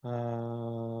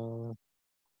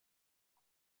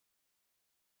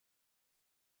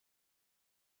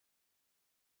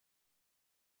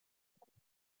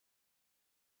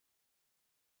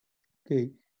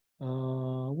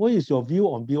 what is your view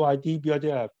on BYD? BYD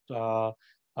have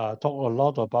talked a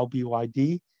lot about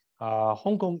BYD.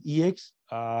 Hong Kong EX,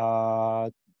 I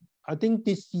think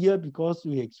this year, because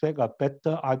we expect a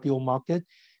better IPO market,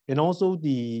 and also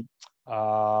the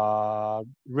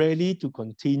rally to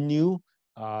continue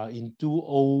in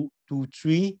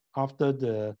 2023 after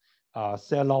the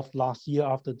sell-off last year,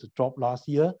 after the drop last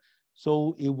year.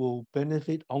 So it will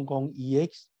benefit Hong Kong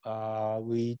EX.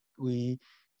 We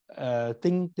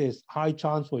think there's high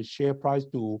chance for share price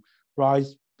to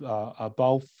rise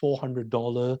above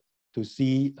 $400 to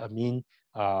see,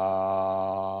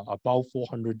 about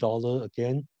 $400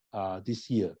 again this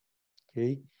year.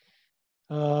 Okay.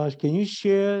 Can you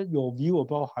share your view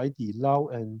about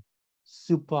Haidilao and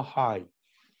Super High?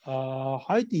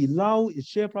 Haidilao, its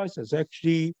share price has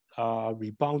actually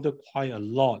rebounded quite a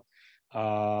lot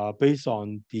based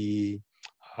on the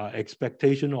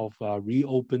expectation of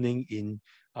reopening in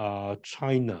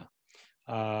China.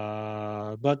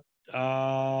 But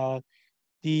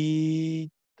the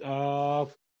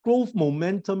growth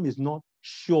momentum is not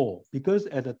sure, because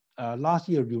at the, last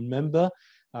year, remember,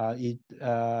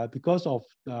 because of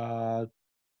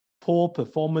poor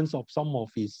performance of some of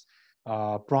its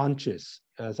branches,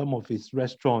 some of its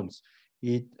restaurants,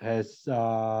 it has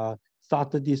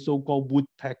started this so-called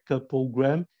woodpecker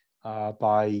program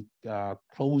by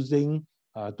closing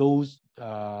those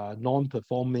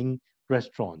non-performing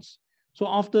restaurants. So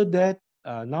after that,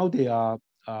 now they are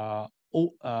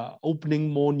opening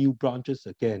more new branches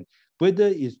again. Whether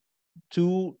it's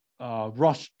too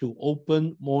rushed to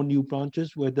open more new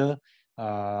branches, whether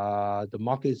the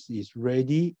market is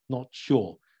ready, not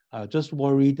sure. Just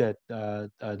worry that a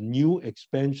new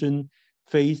expansion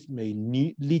phase may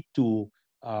lead to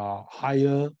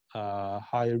higher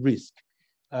risk.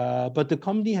 But the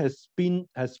company has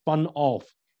spun off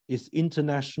its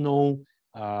international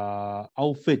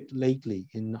outfit lately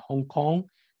in Hong Kong,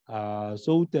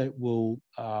 so that will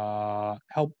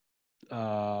help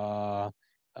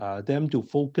them to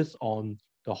focus on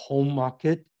the home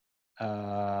market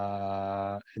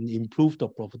and improve the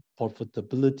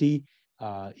profitability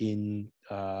in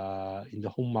the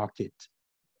home market.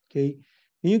 Okay,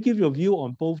 can you give your view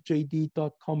on both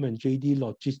JD.com and JD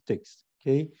Logistics?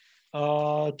 Okay,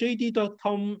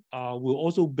 JD.com will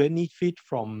also benefit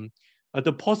from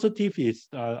the positive is,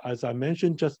 as I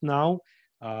mentioned just now,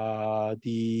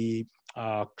 the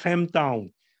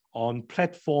clampdown on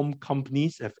platform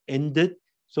companies have ended.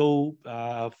 So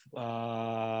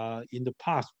in the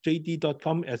past,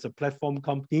 JD.com as a platform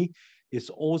company is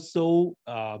also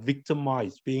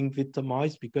being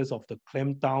victimized because of the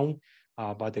clampdown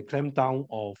by the clampdown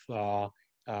of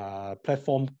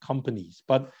platform companies.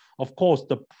 But of course,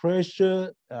 the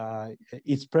pressure,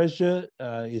 its pressure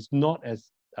is not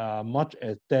as much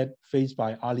as that faced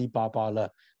by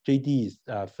Alibaba. JD is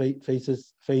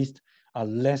faced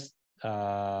less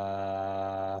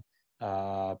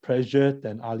pressure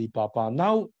than Alibaba.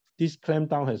 Now this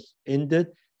clampdown has ended,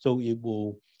 so it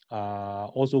will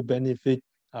also benefit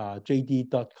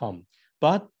JD.com.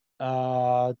 But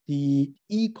the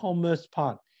e-commerce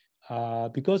part,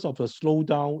 because of the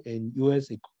slowdown in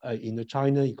in the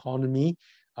China economy,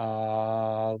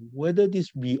 whether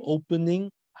this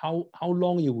reopening, how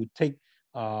long it would take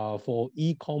for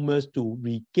e-commerce to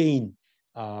regain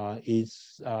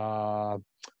its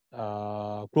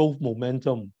growth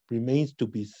momentum remains to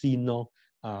be seen.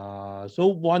 So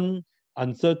one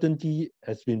uncertainty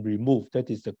has been removed, that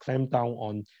is the clampdown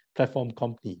on platform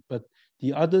company. But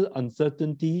the other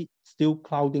uncertainty still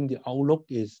clouding the outlook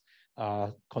is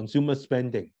consumer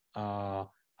spending, how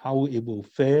it will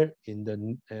fare in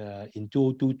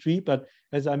 2023. But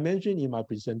as I mentioned in my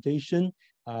presentation,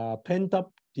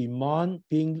 pent-up demand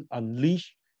being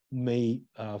unleashed may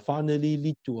finally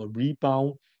lead to a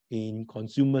rebound in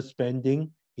consumer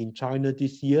spending in China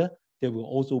this year. They will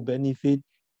also benefit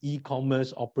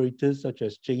e-commerce operators such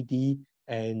as JD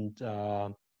and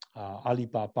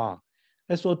Alibaba.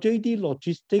 As for JD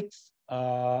Logistics,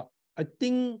 I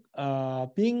think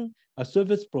being a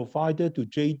service provider to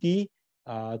JD,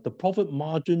 the profit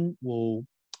margin will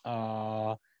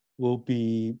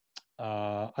be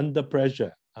under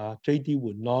pressure. JD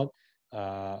would not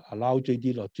allow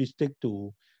JD Logistics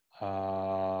to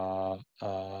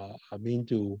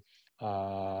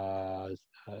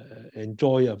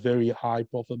enjoy a very high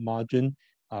profit margin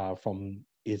from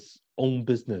its own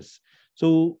business.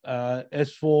 So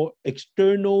as for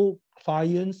external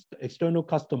clients, external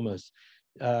customers,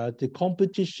 the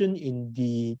competition in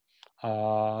the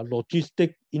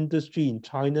logistic industry in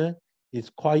China is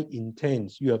quite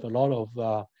intense. You have a lot of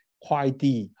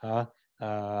Kuaidi,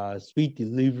 speed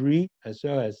delivery, as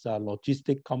well as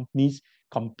logistic companies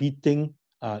competing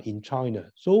in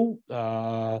China. So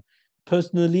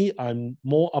personally, I'm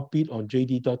more upbeat on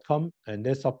JD.com and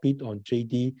less upbeat on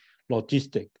JD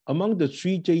Logistics. Among the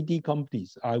three JD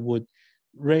companies, I would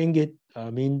rank it,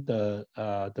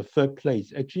 the third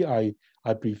place. Actually,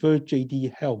 I prefer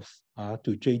JD Health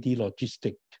to JD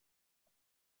Logistics.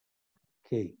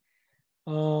 Okay,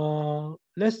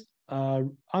 let's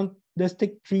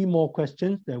take three more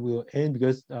questions, then we'll end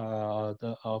because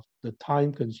of the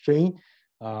time constraint.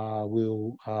 I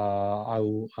will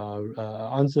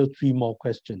answer three more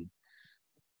questions.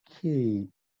 Okay,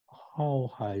 how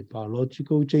high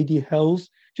biological JD Health?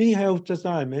 JD Health, just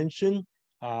now I mentioned,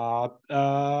 we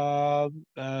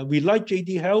like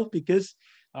JD Health because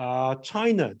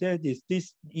China, there is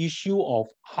this issue of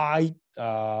high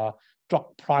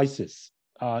drug prices.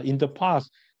 In the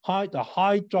past, the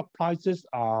high drug prices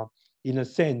are, in a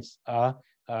sense,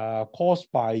 caused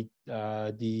by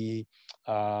the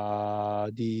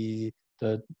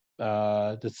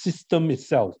system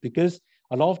itself, because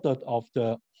a lot of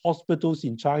the hospitals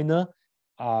in China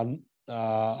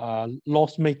are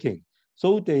loss making,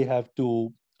 so they have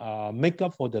to make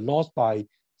up for the loss by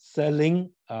selling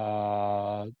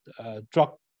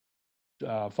drug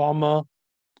pharma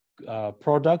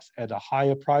products at a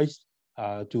higher price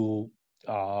to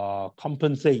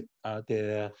compensate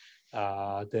their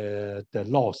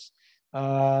loss,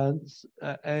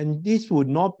 and this would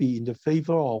not be in the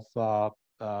favor of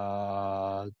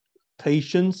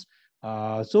patients.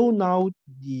 So now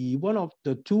one of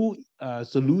the two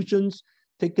solutions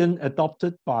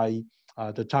adopted by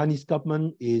the Chinese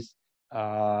government is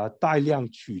大量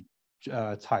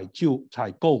采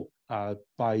购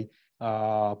by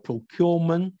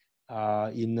procurement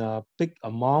in a big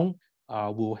amount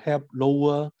will help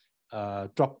lower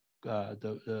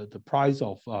the price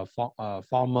of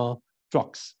pharma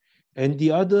drugs. And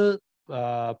the other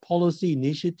policy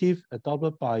initiative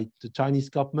adopted by the Chinese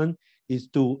government is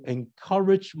to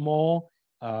encourage more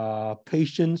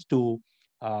patients to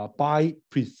buy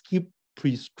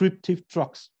prescriptive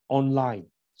drugs online,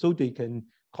 so they can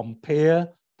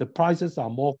compare. The prices are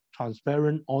more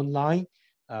transparent online,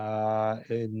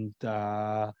 and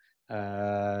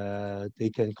they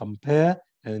can compare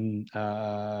and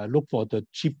look for the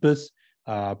cheapest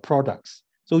products.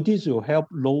 So this will help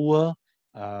lower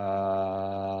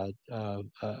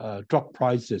drug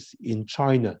prices in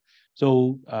China.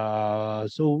 So I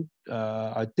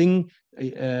think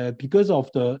because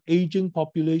of the aging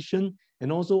population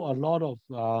and also a lot of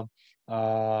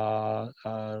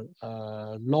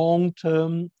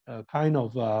long-term kind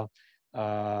of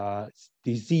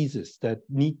diseases that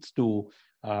needs to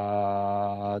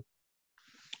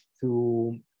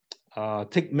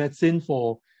take medicine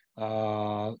for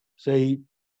say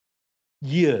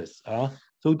years.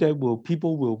 So that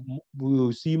people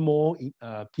will see more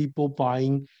people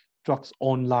buying drugs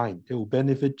online. They will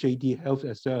benefit JD Health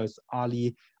as well as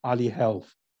Ali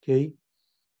Health. Okay.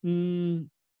 Beijing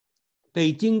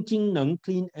Jingneng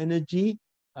Clean Energy.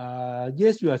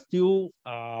 Yes, we are still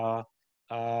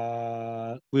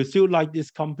we still like this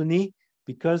company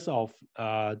because of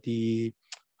the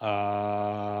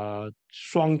Shuangtan,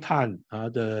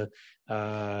 the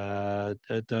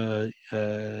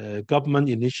government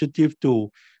initiative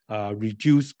to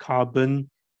reduce carbon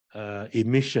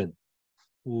emission.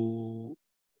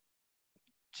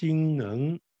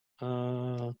 Jingneng,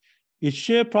 its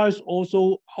share price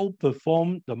also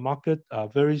outperformed the market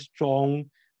very strong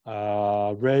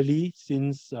rally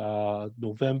since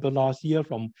November last year,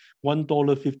 from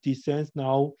 $1.50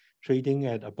 now trading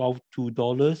at about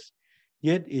 $2.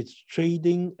 Yet it's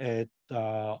trading at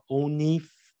only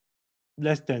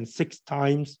less than 6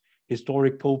 times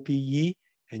historical PE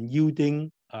and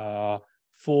yielding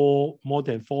more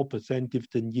than 4%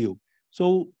 dividend yield.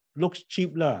 So looks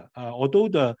cheap lah. Although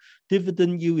the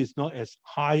dividend yield is not as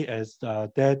high as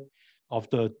that of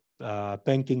the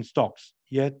banking stocks,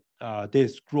 yet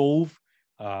there's growth,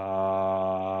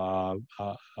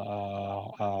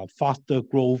 faster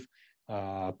growth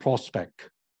prospect.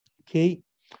 Okay.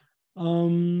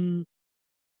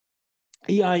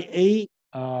 AIA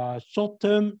short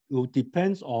term will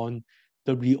depends on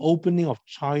the reopening of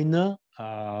China,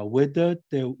 whether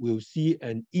they will see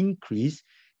an increase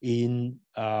in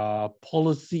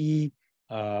policy,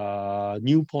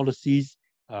 new policies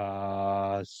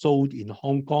sold in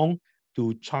Hong Kong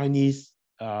to Chinese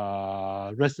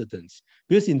residents.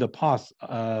 Because in the past,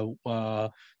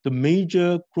 the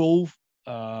major growth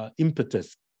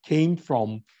impetus came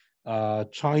from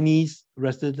Chinese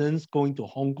residents going to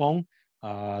Hong Kong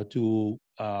to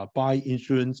buy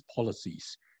insurance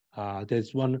policies.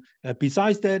 There's one.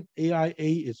 Besides that, AIA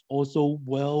is also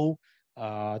well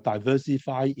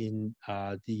diversified in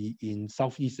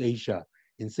Southeast Asia,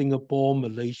 in Singapore,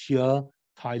 Malaysia,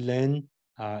 Thailand,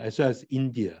 as well as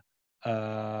India.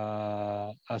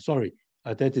 Sorry,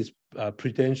 that is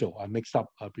Prudential. I mixed up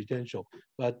Prudential,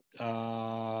 but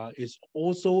it's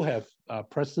also have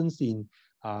presence in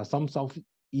some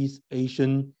Southeast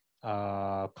Asian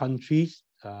countries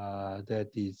that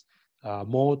is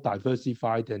more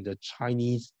diversified than the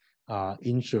Chinese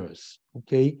insurers.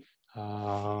 Okay,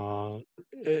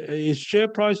 its share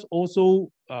price also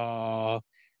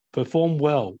performed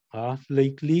well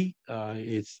lately.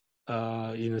 It's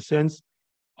in a sense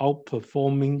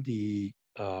outperforming the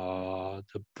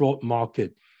broad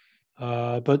market,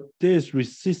 but there's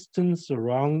resistance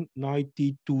around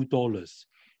 $92,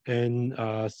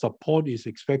 and support is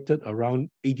expected around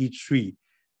 83.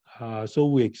 So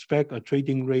we expect a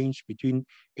trading range between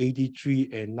 83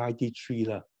 and 93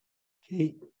 lah.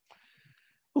 Okay.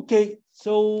 Okay,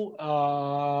 so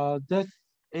that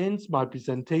ends my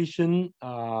presentation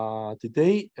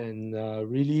today, and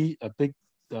really a big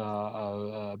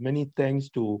many thanks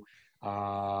to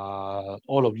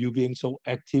all of you being so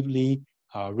actively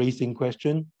raising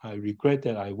questions. I regret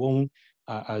that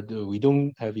we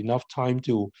don't have enough time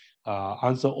to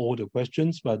answer all the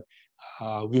questions, but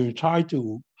we will try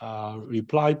to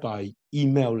reply by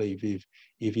email if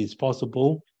it's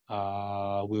possible.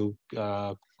 We'll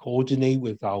coordinate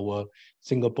with our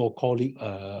Singapore colleague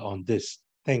on this.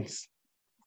 Thanks.